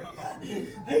hungry.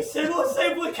 He said, let's see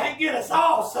if we can't get us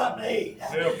all something to eat.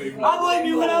 I believe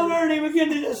he went over there and he began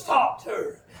to just talk to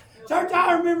her. Church,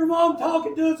 I remember Mom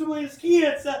talking to us when we was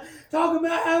kids, talking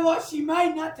about how what she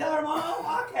made, and I tell her, Mom, I don't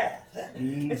like that.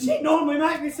 And she'd normally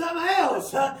make me something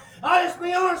else. I'll just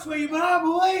be honest with you, but I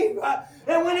believe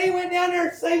that when he went down there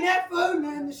and seen that food, and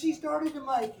then she started to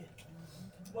make it.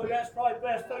 Boy, that's probably the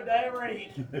best food they ever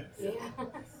eat. I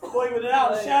believe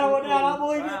without a shadow of a doubt, I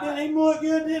believe it didn't even look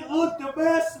good, didn't look the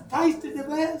best, tasted the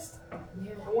best.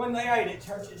 And when they ate it,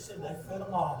 church, it said they fed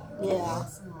them all.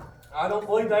 I don't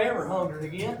believe they ever hungered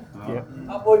again.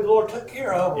 I believe the Lord took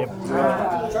care of them.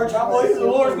 Church, I believe the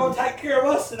Lord's going to take care of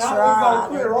us tonight. We've got to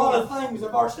clear a lot of things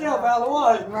of ourselves out of the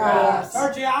way.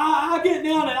 Church, I get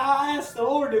down and I ask the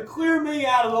Lord to clear me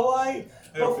out of the way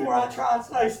before I try and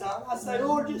say something. I say,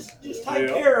 Lord, just take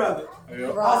care of it.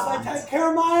 I say, take care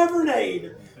of my every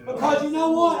need. Because you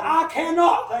know what? I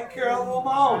cannot take care of it on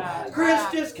my own. Chris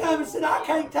just came and said, I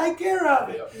can't take care of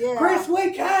it. Chris,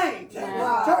 we can't.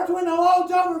 Church, when the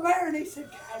load's over there, and he said,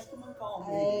 cast them upon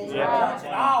me. Church,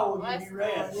 and I will give you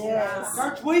rest.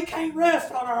 Church, we can't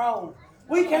rest on our own.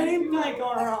 We can't even think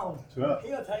on our own.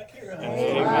 He'll take care of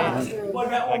us. What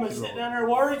about woman sitting down there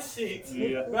worried sick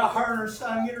about her and her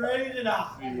son getting ready to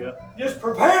die? Just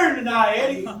preparing to die,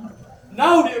 Eddie.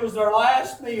 Knowed it was their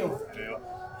last meal.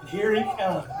 And here he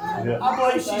comes. I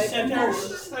believe she sat there and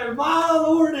she said, my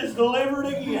Lord is delivered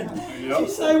again. She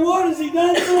said, what has He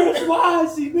done for us? Why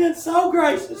has He been so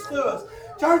gracious to us?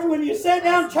 Church, when you sit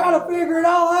down and try to figure it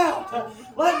all out,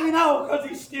 let me know, because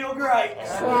He's still great.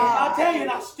 I tell you,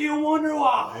 and I still wonder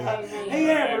why He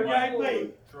ever gave me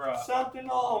something to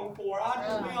long for. I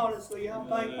just be honest with you, I'm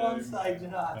thankful I'm saved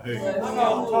tonight. I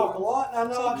know I talk a lot, and I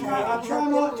know I try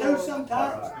not to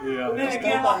sometimes. But then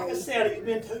again, like I said, He's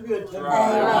been too good to me.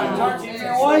 Church, He's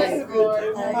been way too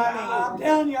good to me. I'm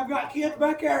telling you, I've got kids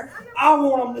back there. I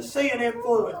want them to see an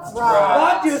influence.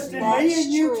 Not just in me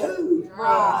and you too.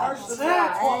 Church, so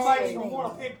that's what makes them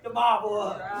want to pick the Bible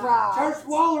up. Church,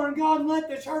 waller in God and let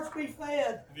the church be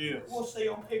fed. We'll see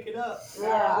them pick it up.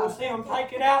 We'll see them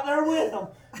take it out there with them.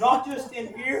 Not just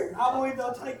in here. I believe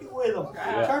they'll take it with them.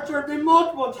 Church, there have been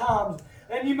multiple times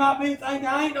And you might be thinking,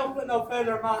 I ain't gonna put no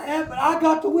feather in my hat, but I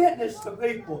got to witness to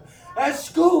people at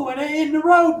school and in the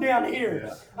road down here.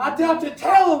 Yeah. I got to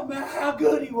tell them about how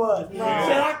good he was. Yeah.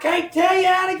 Said, I can't tell you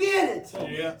how to get it.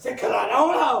 Yeah. Said, because I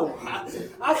don't know.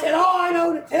 I said, all I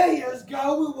know to tell you is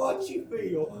go with what you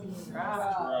feel.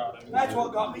 That's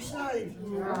what got me saved.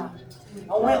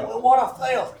 I went with what I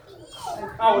felt.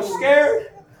 I was scared.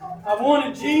 I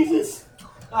wanted Jesus.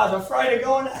 I was afraid of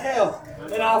going to hell.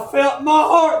 And I felt in my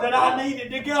heart that I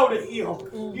needed to go to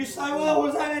Him. You say, well,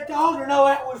 was that at the altar? No,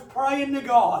 that was praying to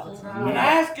God. And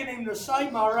asking Him to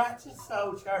save my righteous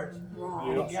soul, church.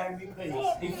 And He gave me peace.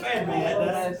 He fed me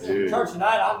that day. Church,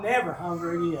 tonight I'm never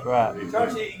hungry again. Right.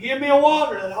 Church, He give me a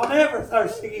water that I'll never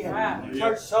thirst again.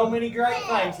 Church, so many great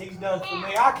things He's done for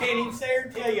me. I can't even sit here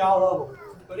and tell you all of them.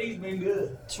 But He's been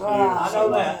good. I know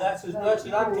that. That's as much as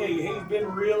I can tell you. He's been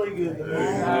really good to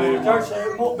me. Church,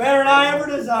 better than I ever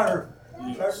deserved.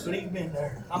 Church, but He's been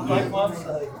there. I'm thankful I'm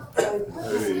saved.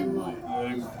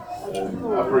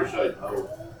 I appreciate hope.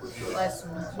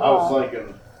 I was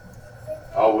thinking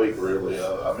all week, really.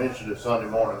 I mentioned it Sunday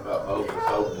morning about Moses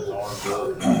opening his arms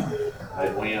up.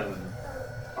 They'd win and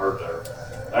hurt there.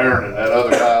 Aaron and that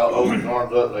other guy opened his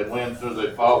arms up, they'd win as soon as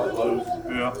they fall, they'd lose.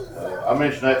 Yeah. I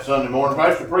mentioned that Sunday morning. I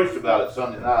actually preached about it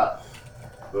Sunday night.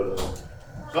 But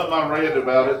something I read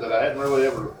about it that I hadn't really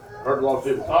ever heard a lot of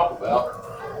people talk about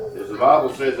is the Bible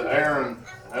says that Aaron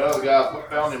and the other guy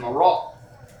found him a rock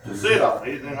to sit on.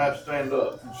 He didn't even have to stand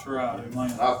up. That's right.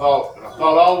 Amen. And I thought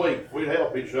all week we'd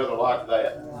help each other like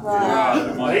that.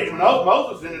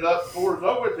 Moses ended up before it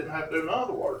was over, didn't have to do none of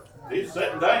the work. He's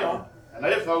sitting down. And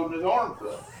they was holding his arms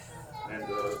up. And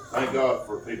thank God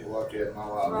for people like that in my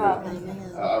life.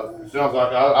 It sounds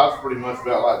like I was pretty much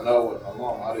about like Noah and my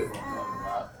mom. I didn't want to come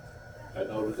tonight. I had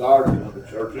no desire to come to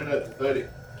church. Isn't that pathetic?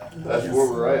 That's where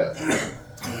we're at.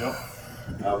 Yeah.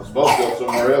 I was supposed to go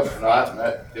somewhere else tonight, and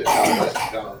that kind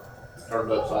of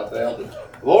turned upside down.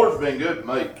 But the Lord's been good to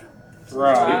me.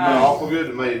 Right. He's been awful good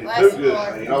to me. He's too good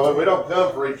to me. You know, we don't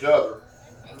come for each other.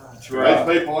 Right.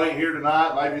 These people ain't here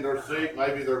tonight. Maybe they're sick.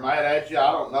 Maybe they're mad at you.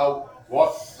 I don't know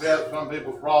what some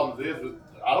people's problems is, but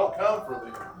I don't come for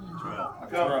them. I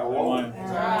come for the Lord.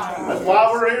 That's why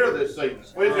we're here this evening.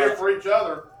 We're here for each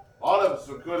other. A lot of us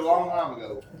have quit a long time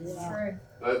ago.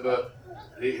 But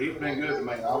he's been good to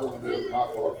me, and I want to do my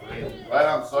part for him. Glad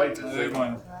I'm saved this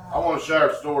evening. I want to share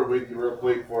a story with you real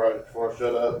quick before I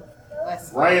shut up.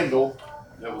 Randall,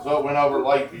 that went over to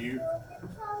Lakeview.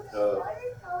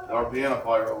 Our piano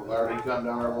player over there, he come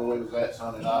down there where we was at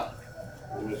Sunday night.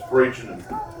 He was preaching, and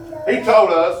he told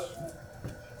us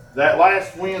that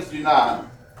last Wednesday night,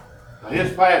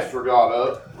 his pastor got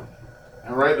up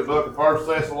and read the book of 1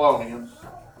 Thessalonians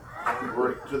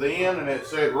to the end, and it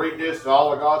said, read this to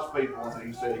all of God's people. And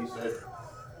he said,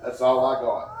 that's all I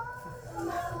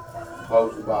got.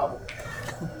 Close the Bible.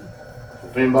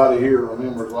 If anybody here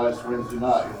remembers last Wednesday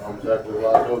night, you know exactly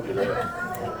why I told you that.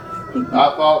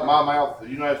 I thought my mouth,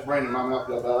 you know, that's Brandon, my mouth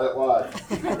got about that wide.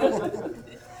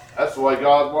 That's the way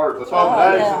God works. I told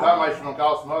Daddy, I may should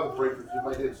call some other preachers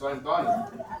if they did the same thing.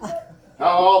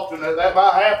 How often that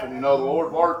might happen, you know, the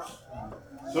Lord works.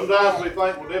 Sometimes we think,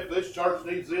 well, if this church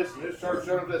needs this and this church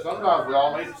needs this, sometimes we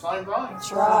all need the same thing.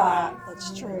 That's right.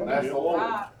 That's true. And that's the Lord.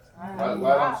 I'm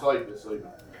glad I'm saved this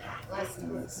evening.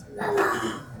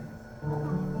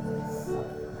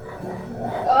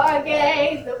 God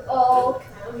gave the bold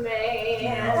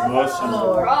command Bless to the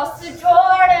Lord. cross the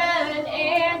Jordan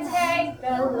and take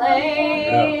the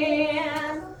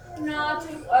land. Not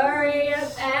to worry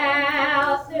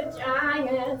about the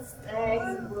giants they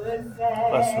would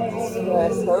face.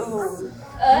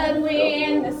 But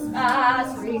when the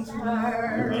spies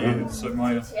returned,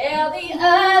 tell the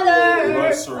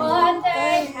others what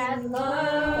they had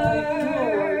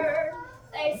learned.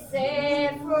 They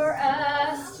said for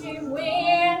us to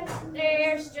win,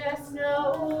 there's just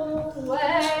no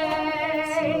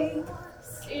way.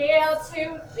 Still to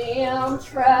them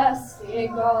trusted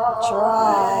God.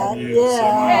 Right.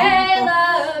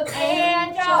 Caleb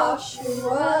and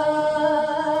Joshua.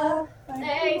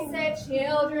 They said,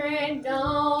 children,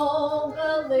 don't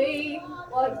believe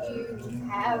what you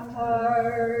have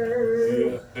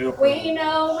heard. We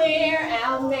know we're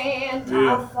outmanned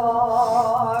by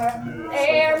far.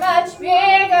 They're much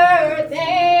bigger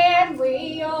than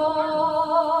we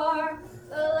are.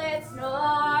 But let's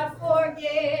not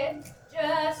forget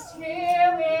just who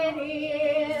it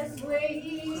is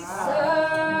we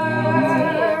serve.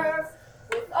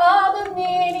 With all the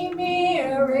many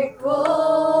miracles,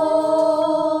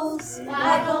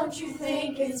 why don't you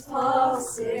think it's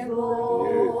possible?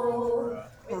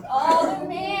 With all the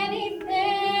many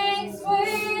things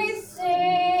we've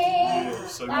seen,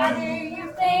 why do you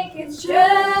It's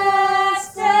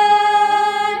just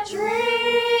a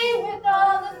dream with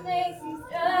all the things he's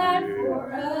done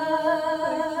for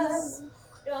us.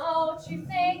 Don't you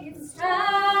think it's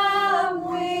time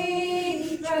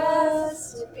we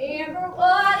trust? Remember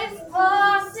what is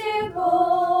possible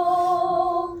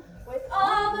with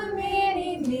all the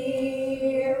many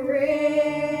miracles.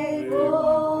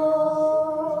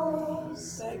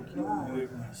 Thank you.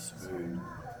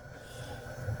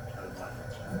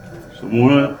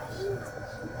 Someone else?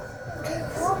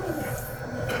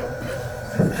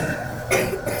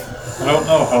 I don't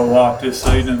know a whole lot this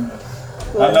evening.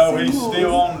 I know he's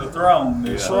still on the throne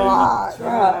this evening.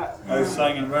 Right. I was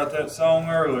singing about that song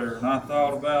earlier, and I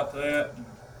thought about that.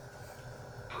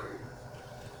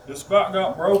 Just about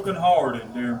got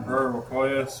brokenhearted during prayer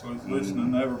requests. Was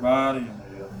listening to everybody,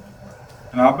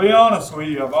 and I'll be honest with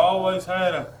you, I've always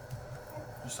had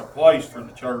just a place for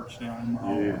the church down in my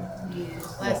heart.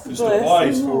 Just a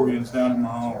place for you down in my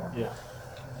heart. Yeah.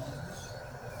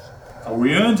 So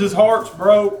when his heart's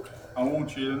broke, I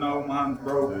want you to know mine's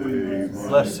broke with you.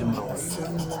 Bless him, Lord.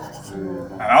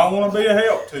 And I want to be a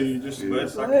help to you just as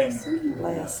best I can.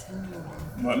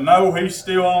 But know he's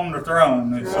still on the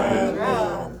throne this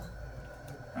evening.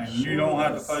 And you don't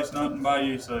have to face nothing by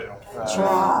yourself.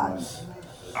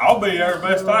 I'll be there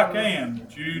best I can,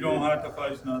 but you don't have to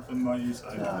face nothing by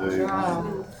yourself.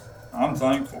 I'm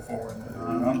thankful for him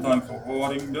tonight. I'm thankful for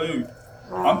what he can do.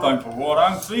 I'm thankful for what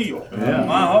I can feel in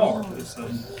my heart this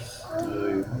evening.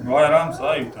 Glad I'm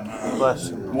saved tonight. Bless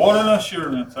him. What an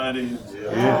assurance that is.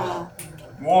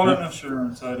 What an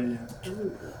assurance that is.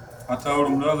 I told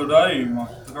him the other day, my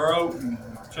throat and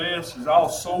my chest is all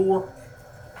sore.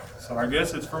 So I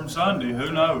guess it's from Sunday,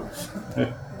 who knows?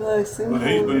 Bless him. But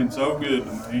he's been so good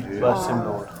to me. Bless him,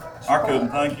 Lord. I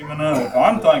couldn't thank him enough.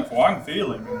 I'm thankful I can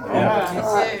feel him in my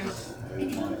heart.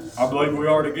 I believe we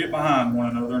are to get behind one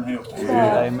another and help one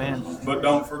another. Amen. But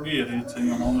don't forget, it's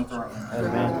him on the throne.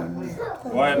 Amen.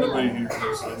 Glad to be here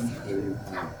this evening.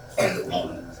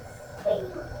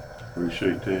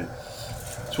 Appreciate that.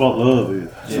 That's what love is.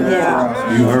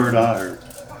 Yeah. You heard, I heard.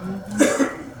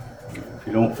 If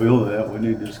you don't feel that, we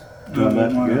need to just come back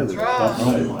together. Stop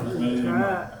wrong.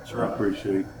 That's I right.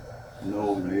 appreciate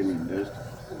Noel and Eddie and Dustin.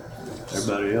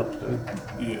 Everybody else too.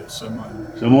 Yeah,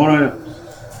 Someone else.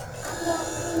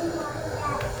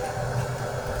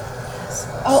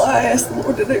 All I asked the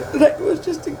Lord to do today was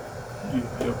just to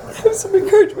have some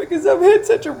encouragement, because I've had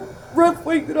such a rough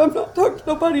week that I've not talked to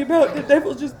nobody about. The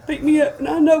devil just beat me up, and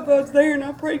I know God's there, and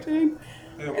I pray to him.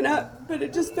 But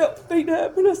it just felt beat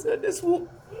up, and I said, I just want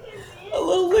a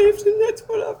little lift, and that's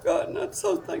what I've got, and I'm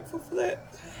so thankful for that.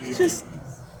 Just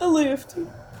a lift,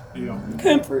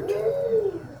 comfort.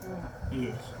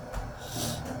 Yes.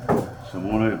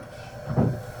 Someone else.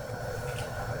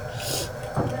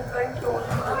 Thank you, Lord.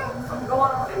 I'm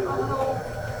going on in my little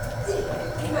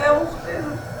devil's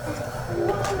business.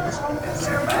 It's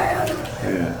so bad.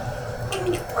 Yeah.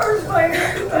 First thing I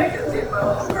think is if my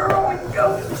little girl would go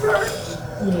to church.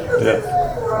 Because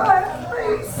where I have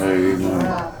peace. Amen.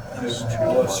 Bless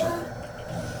you.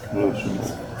 Bless you.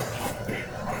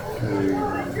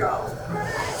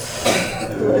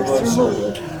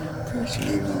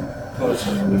 Bless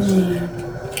you, Lord.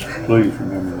 Please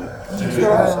remember that.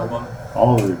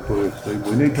 All the requests,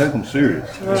 we need to take them serious.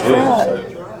 That's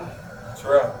right. That's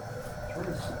right.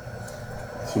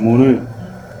 Someone else.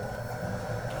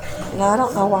 And I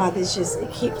don't know why this just,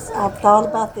 I've thought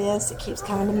about this, it keeps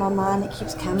coming to my mind,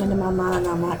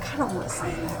 I'm like, I don't want to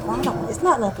say that. Well, it's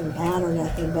not nothing bad or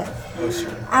nothing, but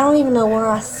I don't even know where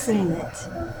I seen it.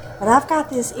 But I've got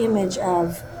this image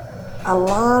of a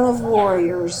line of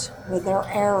warriors with their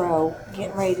arrow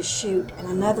getting ready to shoot and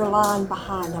another line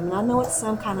behind them. And I know it's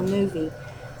some kind of movie,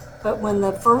 but when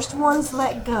the first ones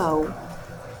let go,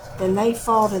 then they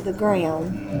fall to the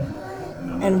ground.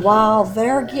 And while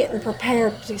they're getting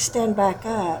prepared to stand back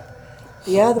up,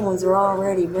 the other ones are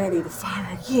already ready to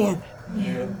fire again.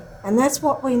 Yeah. And that's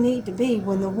what we need to be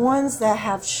when the ones that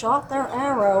have shot their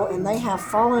arrow and they have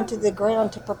fallen to the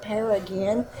ground to prepare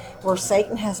again, where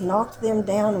Satan has knocked them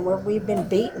down and where we've been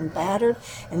beaten, battered,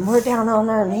 and we're down on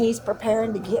our knees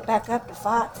preparing to get back up to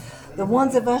fight. The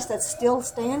ones of us that's still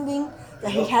standing, that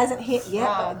he hasn't hit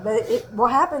yet, but what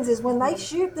happens is when they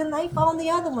shoot, then they fall and the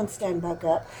other ones stand back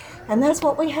up. And that's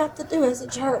what we have to do as a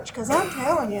church, because I'm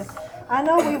telling you, I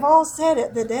know we've all said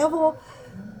it, the devil...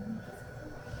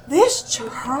 This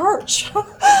church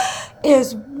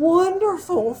is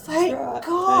wonderful. Thank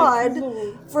God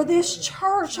for this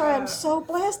church. I am so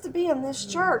blessed to be in this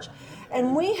church.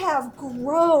 and we have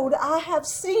grown. I have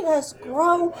seen us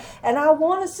grow, and I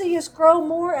want to see us grow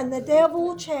more. And the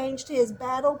devil changed his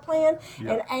battle plan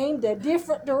and aimed a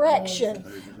different direction.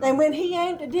 And when he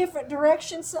aimed a different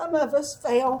direction, some of us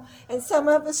fell, and some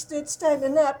of us stood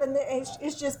standing up, and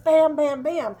it's just bam, bam,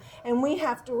 bam. And we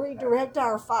have to redirect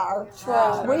our fire.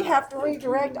 We have to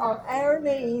redirect on our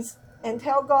knees and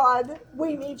tell God,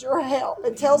 we need your help.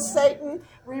 And tell Satan,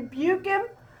 rebuke him,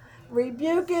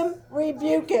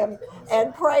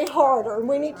 and pray harder. And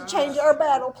we need to change our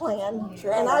battle plan.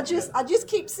 And I just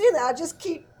keep seeing that. I just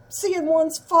keep seeing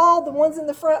ones fall, the ones in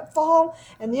the front fall,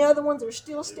 and the other ones are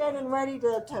still standing ready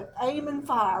to aim and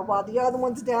fire while the other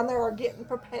ones down there are getting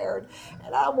prepared.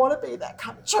 And I want to be that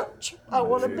kind of church. I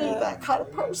want to be that kind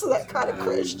of person, that kind of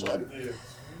Christian.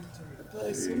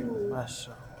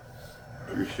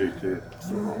 Appreciate that.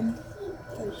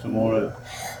 Some more of that.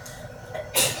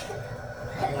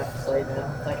 I'd like to say that I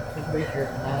don't think I could be here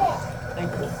tonight. I think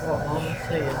that's what Mama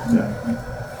said. Yeah.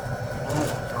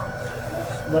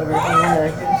 I love everyone that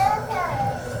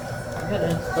I got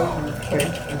unspoken in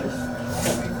church and just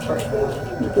help me pray about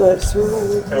it. Bless you.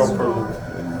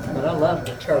 But I love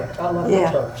the church. I love the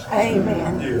church.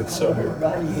 Amen. Yeah, so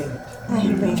everybody in it.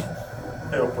 Amen.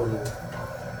 Help her, Lord.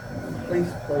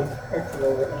 Please pray for the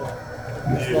Lord.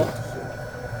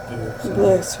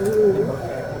 Bless you.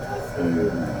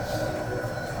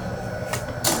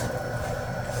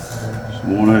 Some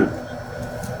more of that.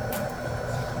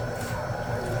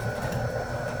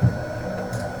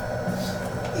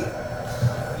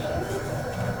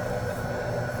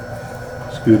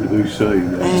 It's good to be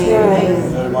saved.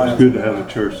 It's good to have a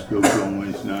church to go to on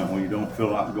Wednesday night when you don't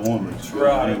feel like going, but you go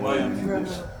anyway and it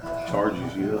just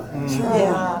charges you up.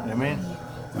 Amen.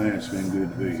 Man, it's been good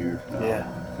to be here. Yeah.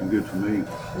 It's been good for me.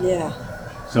 Yeah.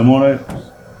 Someone else?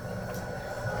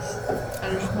 I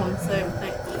just want to say I'm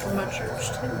thankful for my church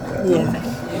too. Yeah. I'm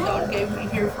thankful that God gave me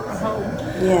here for a home.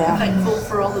 Yeah. I'm thankful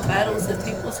for all the battles that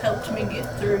people's helped me get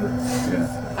through.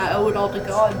 Yeah. I owe it all to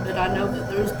God, but I know that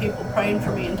there's people praying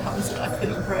for me in times that I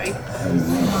couldn't pray.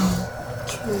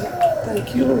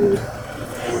 Thank you, Lord.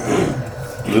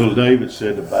 Little David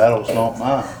said, the battle's not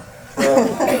mine.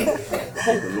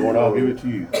 But Lord, I'll give it to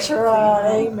you. That's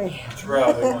right. Amen. That's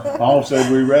right. Paul said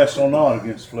we wrestle not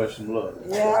against flesh and blood.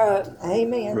 Yeah.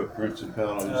 Amen. But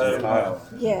principalities and powers.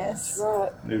 Yes.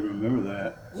 Right. Need to remember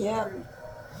that. Yeah.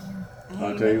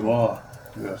 I tell you what,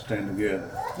 we gotta stand together.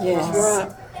 Yes. Right.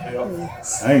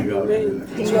 Yes. I ain't got to do it.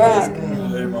 He's right.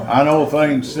 I know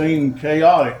things seem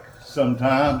chaotic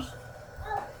sometimes,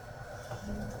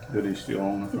 but he's still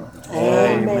on the throne.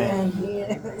 Amen.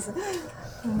 Yes.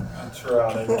 That's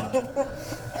right.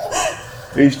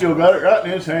 He's still got it right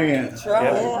in his hand.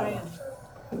 Yeah.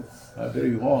 I tell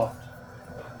you what,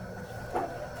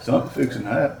 something fixing to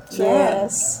happen.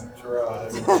 Yes. That's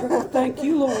right. Thank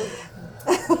you, Lord.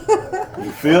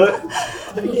 You feel it?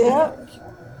 Yeah.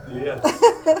 Yeah.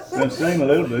 Been sing a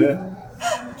little bit.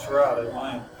 That's right.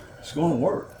 Amen. It's going to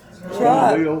work. It's Right.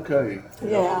 going to be okay.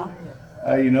 Yeah.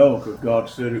 How you know? Because God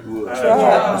said it would.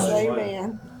 Yes.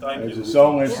 Amen. Thank There's you. a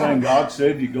song they sing, God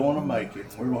said you're going to make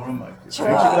it. We're going to make it. Ain't you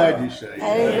Right. glad you say it?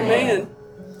 Amen.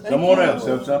 Someone else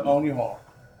have something on your heart.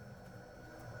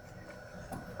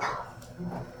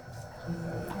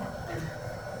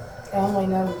 I only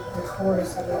know the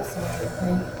chorus of that song, I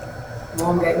think.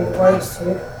 Mom gave me the words to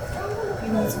it a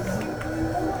few months ago.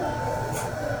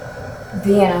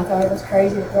 Then I thought it was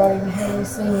crazy that God even had me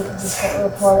sing it, just that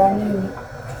little part I knew.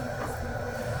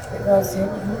 But God said,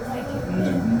 we're going to make it.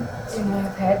 And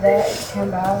I've had that come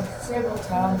by several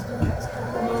times the past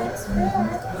couple of months.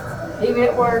 And even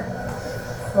at work,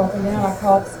 walking down, I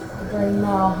caught the Green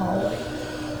Mile hallway.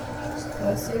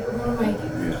 God said, we're going to make it.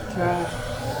 Right.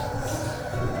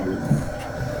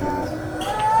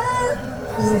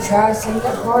 I'm going to try to sing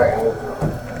that part. I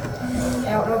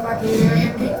don't know if I can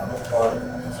remember that part.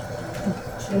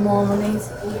 Your mama needs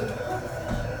to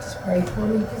just pray for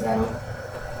me because I don't.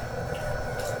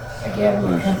 I get him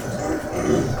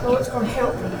comfort. Lord's going to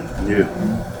help me. Yeah.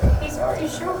 He's already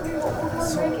showed me what we're going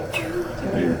to make it through.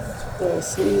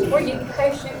 Bless you. We're getting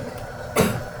patient. I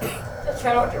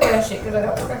try not to rush it because I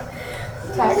don't want to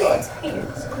tie God's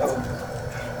hands.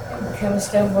 And become a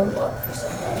stumbling block for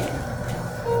somebody.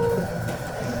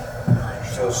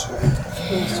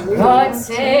 God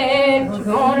said we're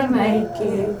gonna make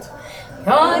it.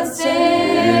 God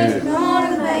said we're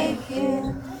gonna make it.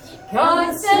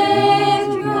 God said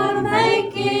we're gonna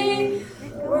make it.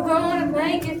 We're gonna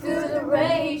make it through the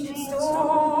raging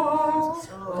storm.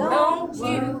 Don't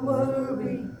you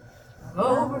worry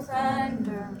over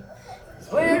thunder. 'Cause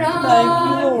we're not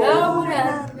going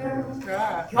under.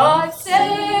 God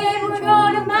said we're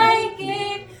gonna make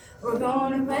it. We're gonna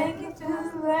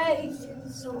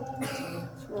Thank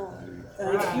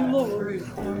you, Lord.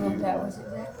 That was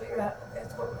exactly right.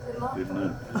 That's what was in my Isn't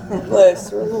it? Bless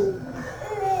her, Lord.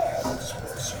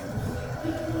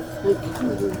 Thank you,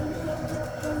 Lord.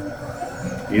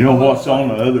 You know what's on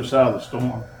the other side of the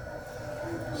storm?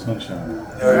 Sunshine.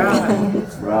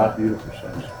 Bright, beautiful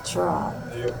sunshine. That's right.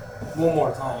 One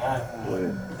more thing,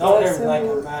 don't ever think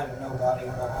I'm mad at nobody.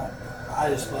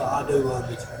 I do love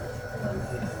the church.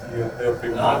 Yeah, help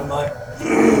people. I'm like, a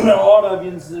lot of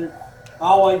yous that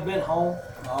always been home.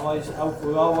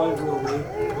 Hopefully always will be.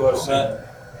 What's that?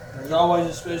 There's always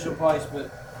a special place,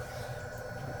 but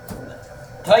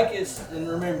take this and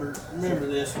remember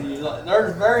this.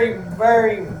 There's very,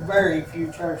 very, very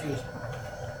few churches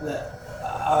that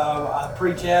I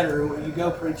preach at, or you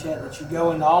go preach at, that you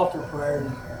go into altar prayer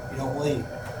and you don't leave.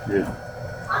 Yeah.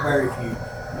 Very few.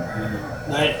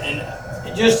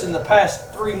 And just in the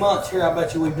past 3 months here, I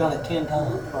bet you we've done it 10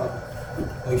 times probably.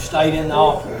 We've stayed in the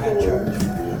altar and had church.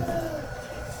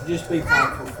 Just be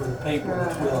thankful for the people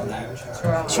that's willing to have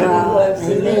church.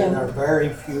 And they're very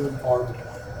few and far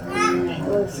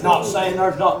between. Not saying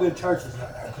there's not good churches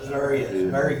out there, because there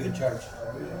is very good churches.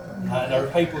 There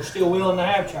are people still willing to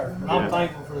have church, but I'm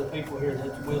thankful for the people here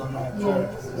that's willing to have church.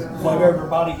 I believe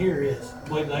everybody here is. I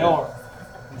believe they are.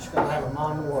 We're just going to have a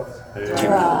mind to work.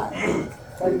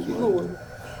 Thank you, Lord.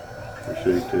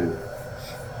 Appreciate it too.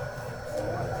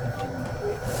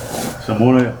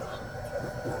 Someone else.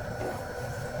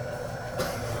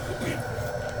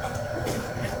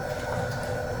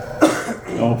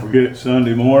 Don't forget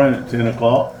Sunday morning at 10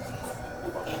 o'clock.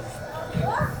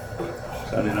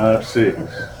 Sunday night at 6.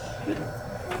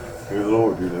 Hear the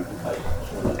Lord, you